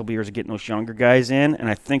the last couple of years of getting those younger guys in, and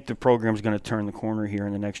I think the program's going to turn the corner here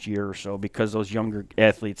in the next year or so because those younger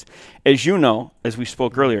athletes, as you know, as we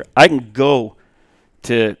spoke earlier, I can go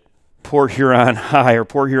to Port Huron High or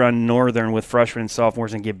Port Huron Northern with freshmen and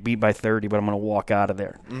sophomores and get beat by 30, but I'm going to walk out of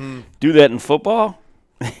there. Do that in football?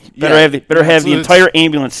 Better have the entire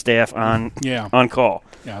ambulance staff on call.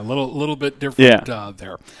 Yeah, a little bit different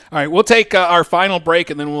there. All right, we'll take our final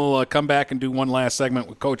break, and then we'll come back and do one last segment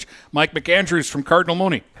with Coach Mike McAndrews from Cardinal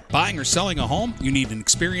Mooney. Buying or selling a home? You need an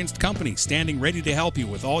experienced company standing ready to help you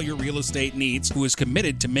with all your real estate needs, who is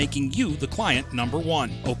committed to making you the client number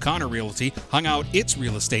one. O'Connor Realty hung out its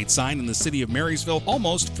real estate sign in the city of Marysville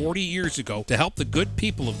almost 40 years ago to help the good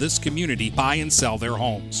people of this community buy and sell their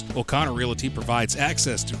homes. O'Connor Realty provides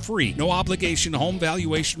access to free, no-obligation home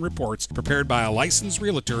valuation reports prepared by a licensed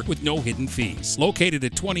realtor with no hidden fees. Located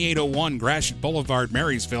at 2801 Gratiot Boulevard,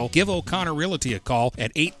 Marysville, give O'Connor Realty a call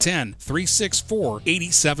at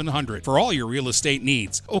 810-364-8700 for all your real estate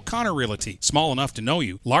needs. O'Connor Realty, small enough to know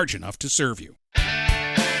you, large enough to serve you.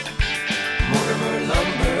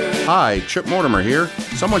 Hi, Chip Mortimer here.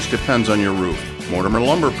 So much depends on your roof. Mortimer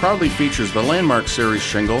Lumber proudly features the Landmark Series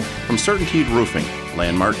shingle from Certainteed Roofing.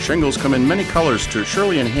 Landmark shingles come in many colors to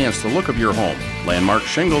surely enhance the look of your home. Landmark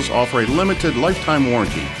shingles offer a limited lifetime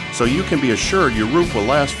warranty, so you can be assured your roof will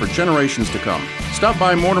last for generations to come. Stop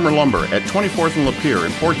by Mortimer Lumber at 24th and Lapeer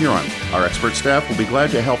in Port Huron. Our expert staff will be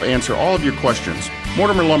glad to help answer all of your questions.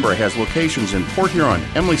 Mortimer Lumber has locations in Port Huron,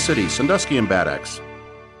 Emily City, Sandusky, and Bad Axe.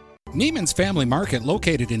 Neiman's Family Market,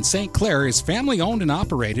 located in St. Clair, is family-owned and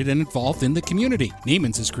operated and involved in the community.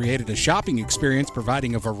 Neiman's has created a shopping experience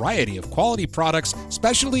providing a variety of quality products,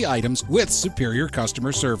 specialty items with superior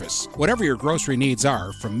customer service. Whatever your grocery needs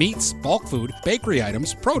are, from meats, bulk food, bakery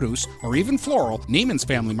items, produce, or even floral, Neiman's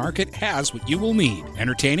Family Market has what you will need.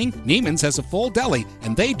 Entertaining? Neiman's has a full deli,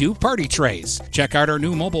 and they do party trays. Check out our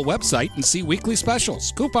new mobile website and see weekly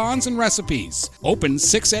specials, coupons, and recipes. Open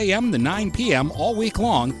 6 a.m. to 9 p.m. all week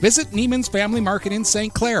long. Visit Neiman's Family Market in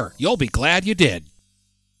St. Clair. You'll be glad you did.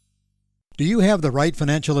 Do you have the right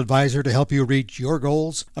financial advisor to help you reach your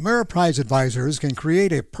goals? Ameriprise Advisors can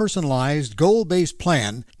create a personalized, goal-based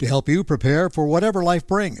plan to help you prepare for whatever life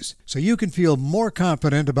brings, so you can feel more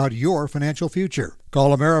confident about your financial future.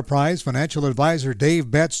 Call Ameriprise Financial Advisor Dave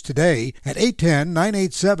Betts today at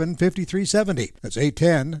 810-987-5370. That's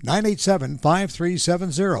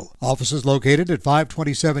 810-987-5370. Office is located at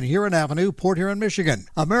 527 Huron Avenue, Port Huron, Michigan.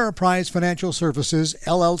 Ameriprise Financial Services,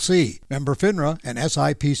 LLC. Member FINRA and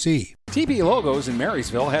SIPC. TP Logos in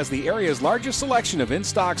Marysville has the area's largest selection of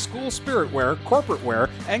in-stock school spirit wear, corporate wear,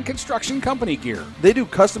 and construction company gear. They do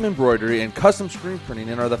custom embroidery and custom screen printing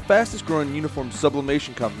and are the fastest growing uniform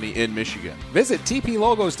sublimation company in Michigan. Visit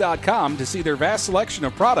tplogos.com to see their vast selection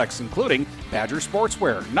of products, including Badger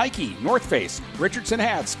Sportswear, Nike, North Face, Richardson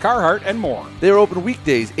Hats, Carhartt, and more. They are open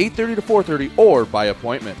weekdays 8:30 to 4:30 or by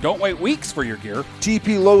appointment. Don't wait weeks for your gear.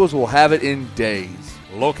 TP Logos will have it in days.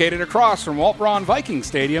 Located across from Walt Braun Viking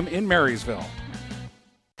Stadium in Marysville.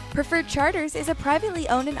 Preferred Charters is a privately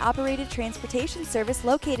owned and operated transportation service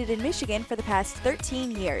located in Michigan for the past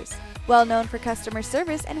 13 years. Well known for customer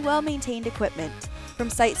service and well-maintained equipment. From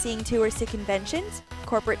sightseeing tours to conventions,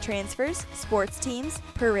 corporate transfers, sports teams,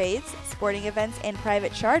 parades, sporting events, and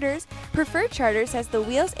private charters, Preferred Charters has the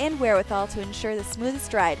wheels and wherewithal to ensure the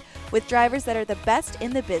smoothest ride with drivers that are the best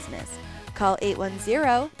in the business. Call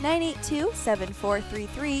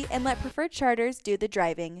 810-982-7433 and let Preferred Charters do the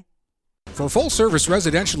driving. For full-service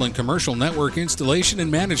residential and commercial network installation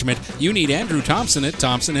and management, you need Andrew Thompson at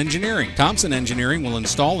Thompson Engineering. Thompson Engineering will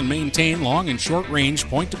install and maintain long and short-range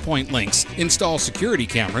point-to-point links, install security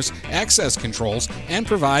cameras, access controls, and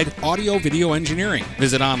provide audio-video engineering.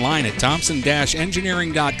 Visit online at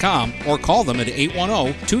thompson-engineering.com or call them at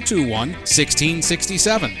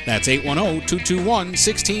 810-221-1667. That's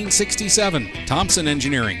 810-221-1667. Thompson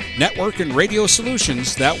Engineering, network and radio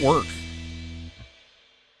solutions that work.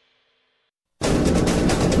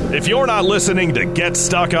 If you're not listening to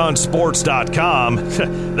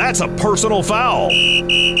GetStuckOnSports.com, that's a personal foul.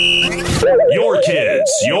 Your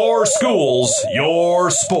kids, your schools,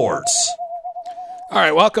 your sports. All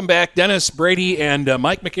right, welcome back. Dennis Brady and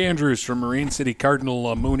Mike McAndrews from Marine City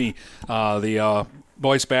Cardinal Mooney, the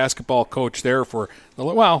boys basketball coach there for,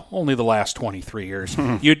 only the last 23 years.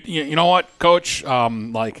 You know what, Coach? I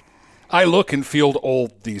look and feel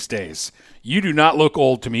old these days. You do not look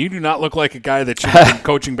old to me. You do not look like a guy that should have been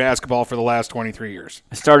coaching basketball for the last 23 years.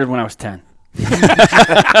 I started when I was 10.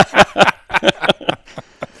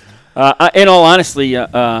 In all honesty,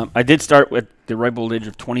 I did start with the ripe old age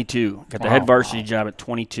of 22. Got the head varsity job at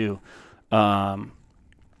 22.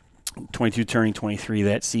 22 turning 23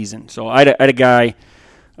 that season. So I had a guy,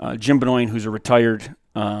 Jim Benoit, who's a retired.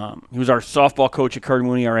 He was our softball coach at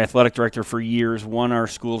Cardinal Mooney, our athletic director for years, won our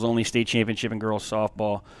school's only state championship in girls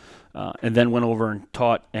softball, and then went over and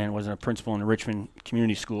taught and was a principal in the Richmond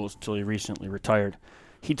Community Schools until he recently retired.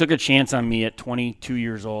 He took a chance on me at 22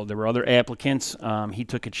 years old. There were other applicants. He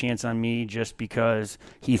took a chance on me just because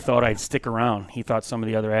he thought I'd stick around. He thought some of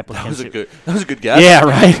the other applicants. That was a good guess. Yeah,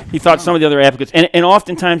 right. He thought some of the other applicants, and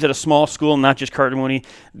oftentimes at a small school, not just Cardinal Mooney,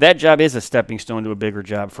 that job is a stepping stone to a bigger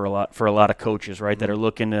job for a lot of coaches, right? That are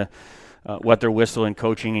looking to wet their whistle in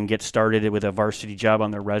coaching and get started with a varsity job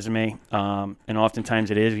on their resume. And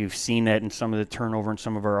oftentimes it is. We've seen that in some of the turnover in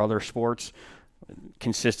some of our other sports.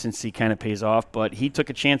 Consistency kind of pays off, but he took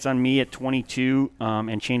a chance on me at 22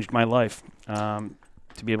 and changed my life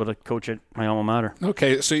to be able to coach at my alma mater.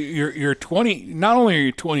 Okay, so you're 20. Not only are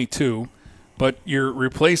you 22, but you're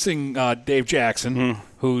replacing Dave Jackson,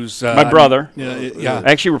 who's my brother. Yeah,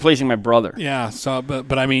 actually replacing my brother. Yeah. So,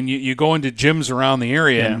 but I mean, you go into gyms around the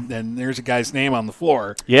area, and there's a guy's name on the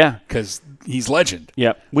floor. Yeah, because he's legend.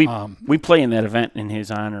 Yeah, we play in that event in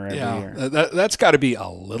his honor every year. That's got to be a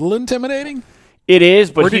little intimidating. It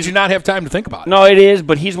is, but or did you not have time to think about it? No, it is,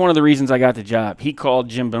 but he's one of the reasons I got the job. He called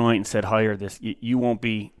Jim Benoit and said, "Hire this. You won't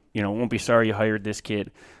be sorry you hired this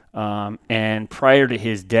kid." And prior to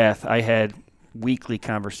his death, I had weekly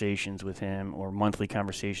conversations with him or monthly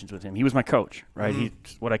conversations with him. He was my coach, right? He's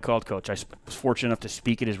what I called coach. I was fortunate enough to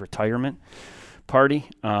speak at his retirement party,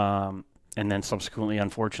 and then subsequently,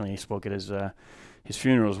 unfortunately, he spoke at his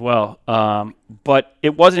funeral as well. But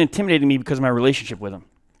it wasn't intimidating me because of my relationship with him.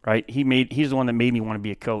 Right, he's the one that made me want to be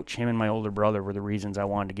a coach. Him and my older brother were the reasons I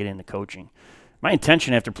wanted to get into coaching. My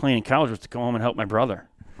intention after playing in college was to go home and help my brother.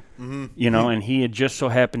 And he had just so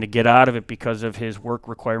happened to get out of it because of his work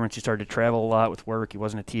requirements. He started to travel a lot with work. He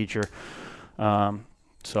wasn't a teacher,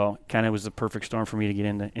 so kind of was the perfect storm for me to get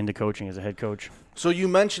into coaching as a head coach. So you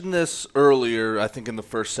mentioned this earlier, I think in the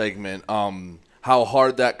first segment. How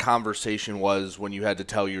hard that conversation was when you had to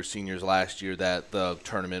tell your seniors last year that the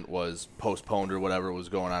tournament was postponed or whatever was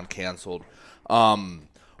going on, canceled.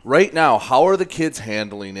 Right now, how are the kids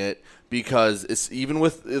handling it? Because it's even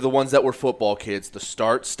with the ones that were football kids, the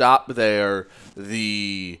start stop there, like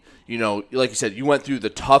you said, you went through the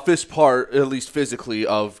toughest part, at least physically,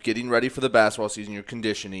 of getting ready for the basketball season, your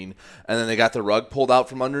conditioning, and then they got the rug pulled out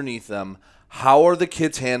from underneath them. How are the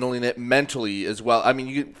kids handling it mentally as well? I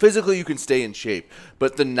mean, physically you can stay in shape,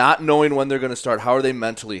 but the not knowing when they're going to start, how are they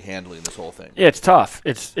mentally handling this whole thing? Yeah, it's tough.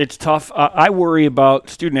 It's tough. I worry about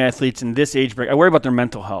student athletes in this age break. I worry about their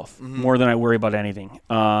mental health more than I worry about anything.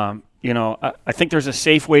 I think there's a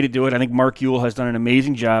safe way to do it. I think Mark Ewell has done an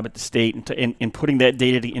amazing job at the state in putting that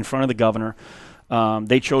data in front of the governor.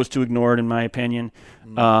 They chose to ignore it, in my opinion.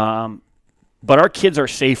 But our kids are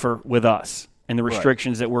safer with us and the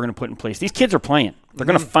restrictions that we're going to put in place. These kids are playing. They're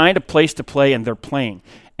going to find a place to play, and they're playing.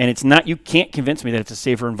 And it's not, you can't convince me that it's a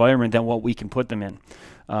safer environment than what we can put them in.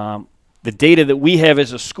 The data that we have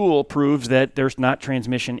as a school proves that there's not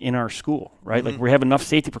transmission in our school, right? Like, we have enough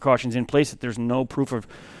safety precautions in place that there's no proof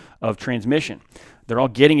of transmission. They're all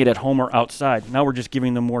getting it at home or outside. Now we're just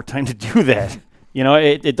giving them more time to do that.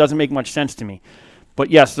 It doesn't make much sense to me.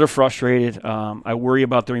 But, yes, they're frustrated. I worry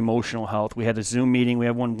about their emotional health. We had a Zoom meeting. We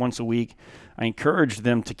have one once a week. I encourage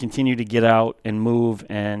them to continue to get out and move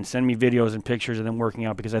and send me videos and pictures of them working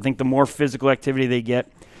out, because I think the more physical activity they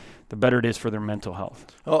get, the better it is for their mental health.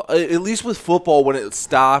 Well, at least with football, when it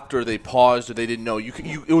stopped or they paused or they didn't know,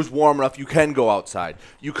 it was warm enough, you can go outside.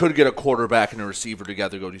 You could get a quarterback and a receiver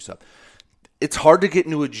together, go do stuff. It's hard to get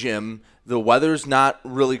into a gym. The weather's not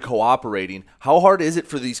really cooperating. How hard is it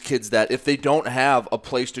for these kids that if they don't have a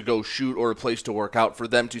place to go shoot or a place to work out, for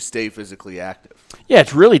them to stay physically active? Yeah,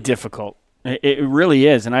 it's really difficult. It really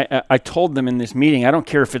is. And I told them in this meeting, I don't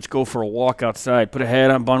care if it's go for a walk outside, put a hat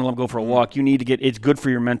on, bundle up, go for a walk. You need to it's good for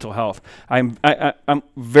your mental health. I'm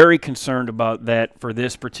very concerned about that for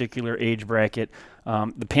this particular age bracket.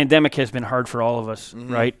 The pandemic has been hard for all of us,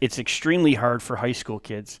 right? It's extremely hard for high school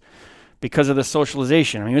kids because of the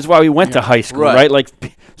socialization. I mean, that's why we went to high school, right? Like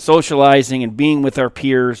socializing and being with our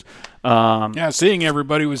peers. Seeing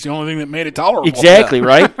everybody was the only thing that made it tolerable. Exactly,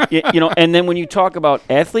 right? And then when you talk about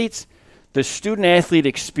athletes, the student-athlete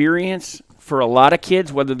experience for a lot of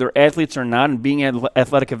kids, whether they're athletes or not, and being at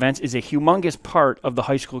athletic events is a humongous part of the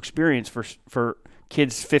high school experience for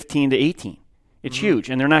kids 15 to 18. It's huge,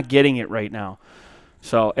 and they're not getting it right now.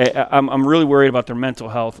 So I'm really worried about their mental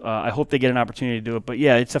health. I hope they get an opportunity to do it, but,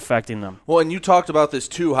 yeah, it's affecting them. Well, and you talked about this,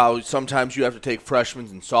 too, how sometimes you have to take freshmen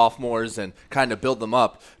and sophomores and kind of build them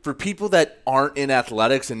up. For people that aren't in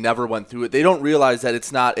athletics and never went through it, they don't realize that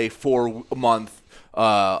it's not a 4-month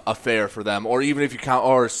affair for them, or even if you count,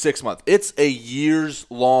 or 6 months. It's a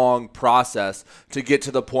years-long process to get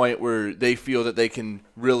to the point where they feel that they can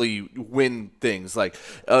really win things. Like,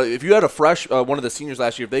 if you had one of the seniors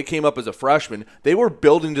last year, if they came up as a freshman, they were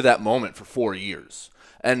building to that moment for 4 years.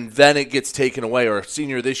 and then it gets taken away, or a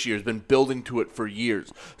senior this year has been building to it for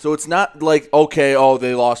years. So it's not like, okay,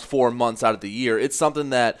 they lost 4 months out of the year. It's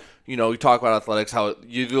something that, you talk about athletics, how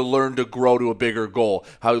you learn to grow to a bigger goal,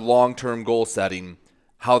 how long-term goal setting,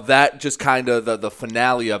 how that just kind of the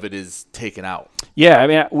finale of it is taken out. Yeah, I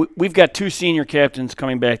mean, we've got 2 senior captains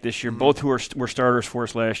coming back this year, both who were starters for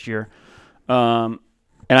us last year. And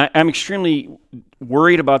I'm extremely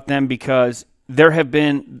worried about them because there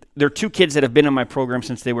are 2 kids that have been in my program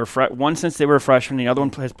since they were one since they were a freshman, the other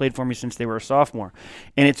one has played for me since they were a sophomore.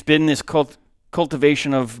 And it's been this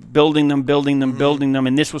cultivation of building them,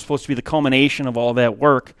 and this was supposed to be the culmination of all that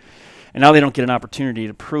work. And now they don't get an opportunity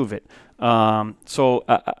to prove it. So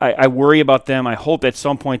I worry about them. I hope at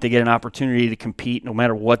some point they get an opportunity to compete, no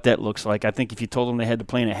matter what that looks like. I think if you told them they had to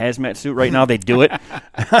play in a hazmat suit right now, they'd do it.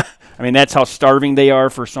 I mean, that's how starving they are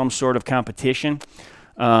for some sort of competition.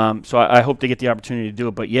 So I hope they get the opportunity to do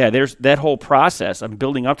it. But, yeah, there's that whole process. I'm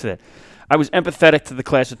building up to that. I was empathetic to the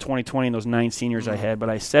class of 2020 and those 9 seniors I had, but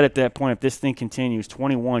I said at that point, if this thing continues,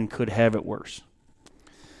 21 could have it worse.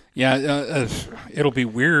 Yeah, it'll be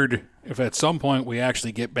weird if at some point we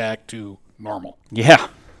actually get back to normal. Yeah.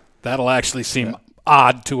 That'll actually seem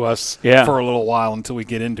odd to us for a little while until we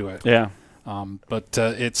get into it. Yeah. But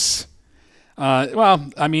it's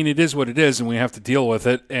I mean, it is what it is, and we have to deal with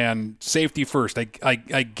it. And safety first. I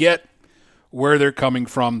get where they're coming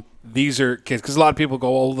from. These are kids, because a lot of people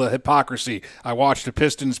go, the hypocrisy. I watched a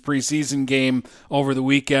Pistons preseason game over the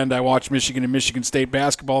weekend. I watched Michigan and Michigan State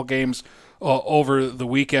basketball games over the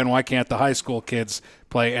weekend. Why can't the high school kids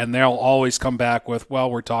play? And they'll always come back with,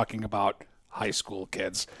 we're talking about high school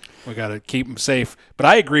kids. We got to keep them safe. But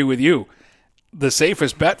I agree with you. The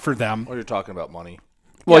safest bet for them. Or you're talking about money.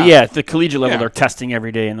 Well, yeah, at the collegiate level, they're testing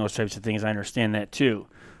every day and those types of things. I understand that too.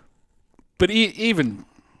 But even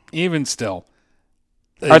still.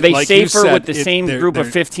 Are they safer with the same group of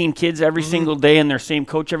 15 kids every single day and their same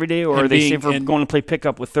coach every day, or are they safer going to play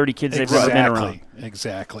pickup with 30 kids they've never been around?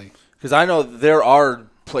 Exactly. Because I know there are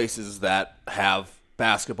places that have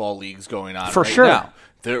basketball leagues going on for right sure. now.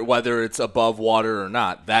 Whether it's above water or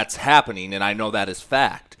not, that's happening, and I know that is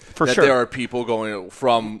fact. For that sure. There are people going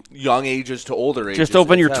from young ages to older ages. Just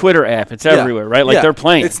open your Twitter app. It's everywhere, right? Like they're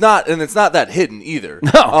playing. It's not that hidden either.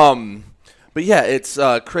 No. But yeah, it's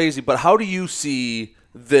crazy. But how do you see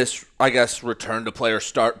this, I guess, return to play or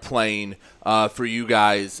start playing for you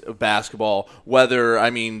guys basketball? Whether, I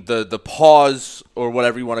mean, the pause or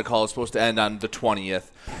whatever you want to call it is supposed to end on the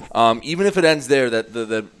 20th. Even if it ends there,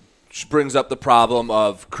 that brings up the problem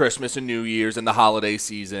of Christmas and New Year's and the holiday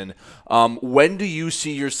season. When do you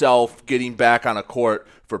see yourself getting back on a court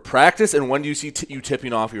for practice, and when do you see you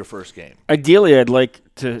tipping off your first game? Ideally, I'd like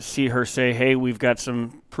to see her say, hey, we've got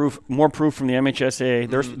some more proof from the MHSAA.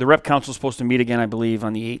 Mm-hmm. The rep council is supposed to meet again, I believe,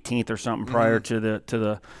 on the 18th or something prior to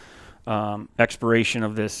the expiration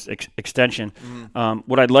of this extension.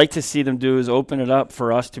 What I'd like to see them do is open it up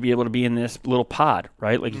for us to be able to be in this little pod,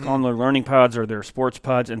 right? Like you call them their learning pods or their sports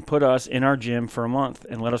pods, and put us in our gym for a month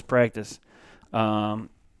and let us practice. And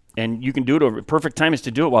you can do it over. Perfect time is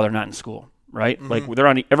to do it while they're not in school, right? Like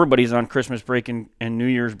everybody's on Christmas break and New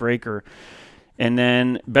Year's break, and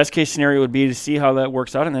then best case scenario would be to see how that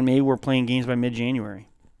works out, and then maybe we're playing games by mid-January.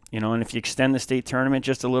 And if you extend the state tournament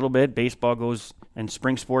just a little bit, baseball goes and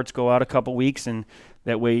spring sports go out a couple weeks, and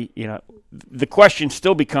that way, the question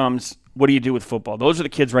still becomes, what do you do with football? Those are the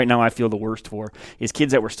kids right now I feel the worst for, is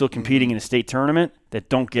kids that were still competing in a state tournament that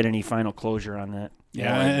don't get any final closure on that.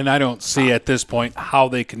 Yeah, and I don't see at this point how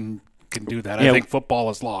they can do that. I think football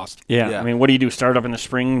is lost. Yeah, I mean, what do you do? Start up in the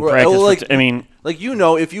spring practice?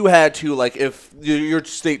 If you had to, if your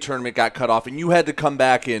state tournament got cut off and you had to come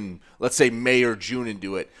back in, let's say, May or June and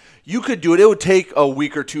do it, you could do it. It would take a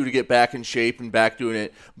week or two to get back in shape and back doing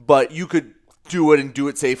it, but you could do it and do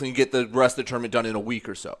it safely and get the rest of the tournament done in a week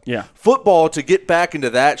or so. Yeah. Football, to get back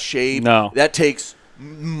into that shape, that takes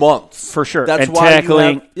months. For sure. That's and why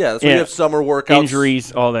tackling. That's why you have summer workouts.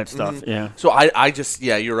 Injuries, all that stuff, yeah. So I just,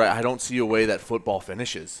 you're right. I don't see a way that football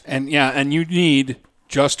finishes. And you need,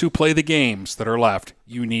 just to play the games that are left,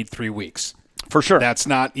 you need 3 weeks. For sure. That's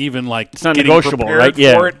not even it's not negotiable, right?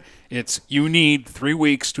 For it. It's you need 3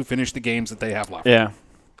 weeks to finish the games that they have left. Yeah.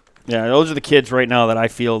 Yeah, those are the kids right now that I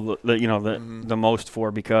feel the most for,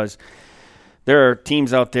 because there are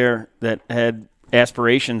teams out there that had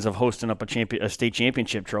aspirations of hosting up a state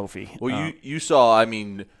championship trophy. Well, you saw,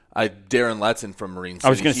 Darren Letson from Marine City. I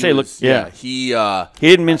was going to say, he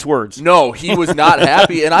didn't mince words. No, he was not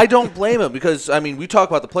happy, and I don't blame him, because we talk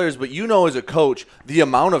about the players, but as a coach, the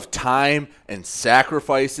amount of time and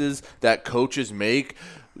sacrifices that coaches make.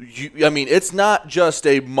 It's not just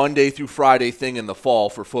a Monday through Friday thing in the fall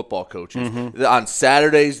for football coaches. On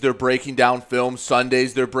Saturdays, they're breaking down film.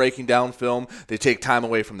 Sundays, they're breaking down film. They take time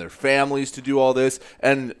away from their families to do all this.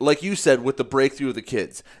 And like you said, with the breakthrough of the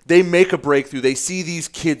kids, they make a breakthrough. They see these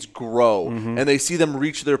kids grow, and they see them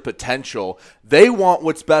reach their potential. They want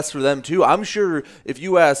what's best for them, too. I'm sure if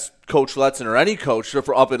you ask Coach Letzen or any coach up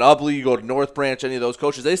in Ubley, you go to North Branch, any of those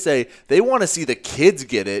coaches, they say they want to see the kids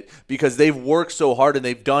get it because they've worked so hard and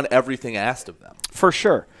they've done everything asked of them. For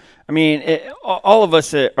sure. I mean, all of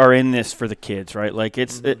us are in this for the kids, right? Like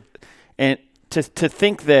and to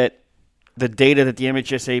think that the data that the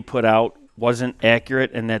MHSA put out wasn't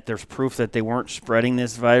accurate and that there's proof that they weren't spreading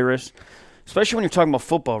this virus, especially when you're talking about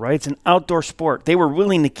football, right? It's an outdoor sport. They were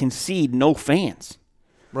willing to concede no fans.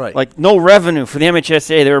 Right. Like no revenue for the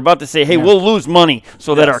MHSA. They were about to say, hey, we'll lose money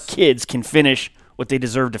so that our kids can finish what they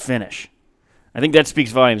deserve to finish. I think that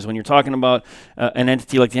speaks volumes when you're talking about an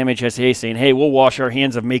entity like the MHSA saying, hey, we'll wash our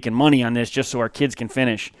hands of making money on this just so our kids can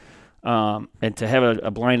finish. And to have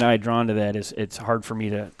a blind eye drawn to that it's hard for me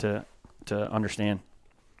to understand.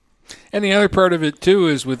 And the other part of it, too,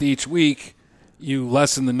 is with each week, you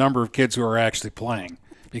lessen the number of kids who are actually playing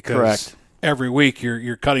because every week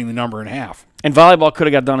you're cutting the number in half. And volleyball could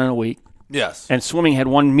have got done in a week. Yes. And swimming had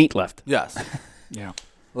one meet left. Yes. Yeah.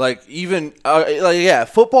 Like even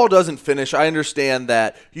football doesn't finish. I understand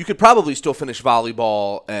that you could probably still finish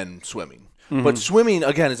volleyball and swimming. But swimming,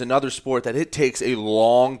 again, is another sport that it takes a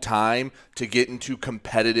long time to get into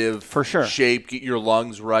competitive shape, get your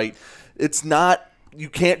lungs right. It's not – you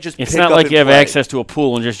can't just pick up and play. It's not like you have access to a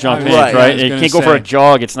pool and just jump in, right? You can't go for a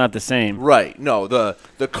jog. It's not the same. Right. No, the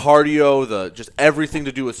cardio, just everything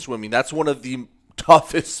to do with swimming. That's one of the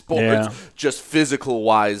toughest sports, just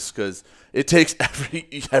physical-wise, because it takes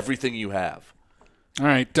everything you have. All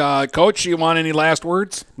right. Coach, you want any last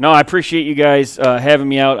words? No, I appreciate you guys having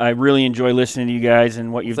me out. I really enjoy listening to you guys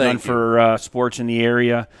and what you've done for sports in the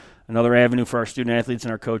area. Another avenue for our student athletes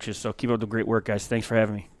and our coaches. So keep up the great work, guys. Thanks for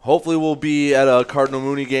having me. Hopefully we'll be at a Cardinal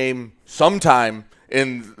Mooney game sometime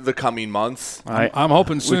in the coming months. I'm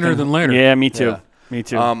hoping sooner than later. Yeah, me too. Yeah. Me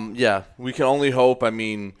too. We can only hope. I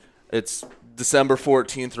mean, it's December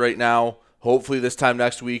 14th right now. Hopefully this time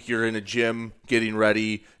next week you're in a gym getting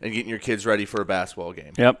ready and getting your kids ready for a basketball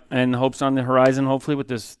game. Yep, and hope's on the horizon, hopefully, with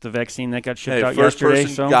the vaccine that got shipped out first yesterday.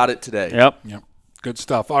 Person got it today. Yep. Good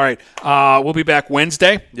stuff. All right. We'll be back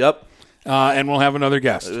Wednesday. Yep. And we'll have another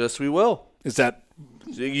guest. Yes, we will. Is that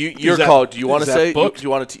your call? Do you want to say? Booked? Do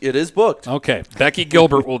you want to? It is booked. Okay. Becky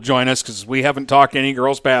Gilbert will join us because we haven't talked any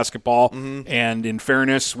girls basketball, and in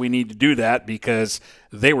fairness, we need to do that because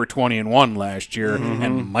they were 20-1 last year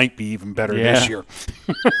and might be even better this year.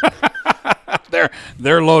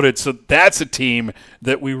 They're loaded, so that's a team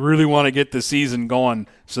that we really want to get the season going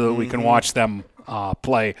so that we can watch them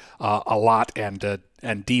play a lot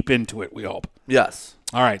and deep into it. We hope. Yes.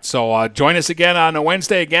 All right. So join us again on a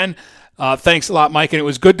Wednesday again. Thanks a lot, Mike, and it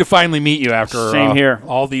was good to finally meet you after Same here.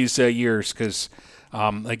 all these years because,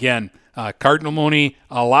 again, Cardinal Mooney,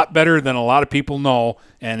 a lot better than a lot of people know,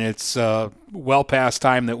 and it's well past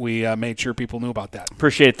time that we made sure people knew about that.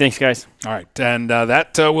 Appreciate it. Thanks, guys. All right, and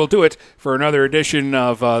that will do it for another edition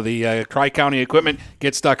of the Tri-County Equipment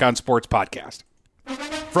Get Stuck on Sports podcast.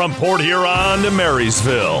 From Port Huron to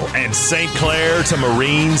Marysville and St. Clair to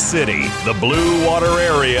Marine City, the Blue Water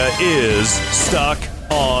area is Stuck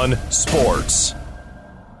on Sports.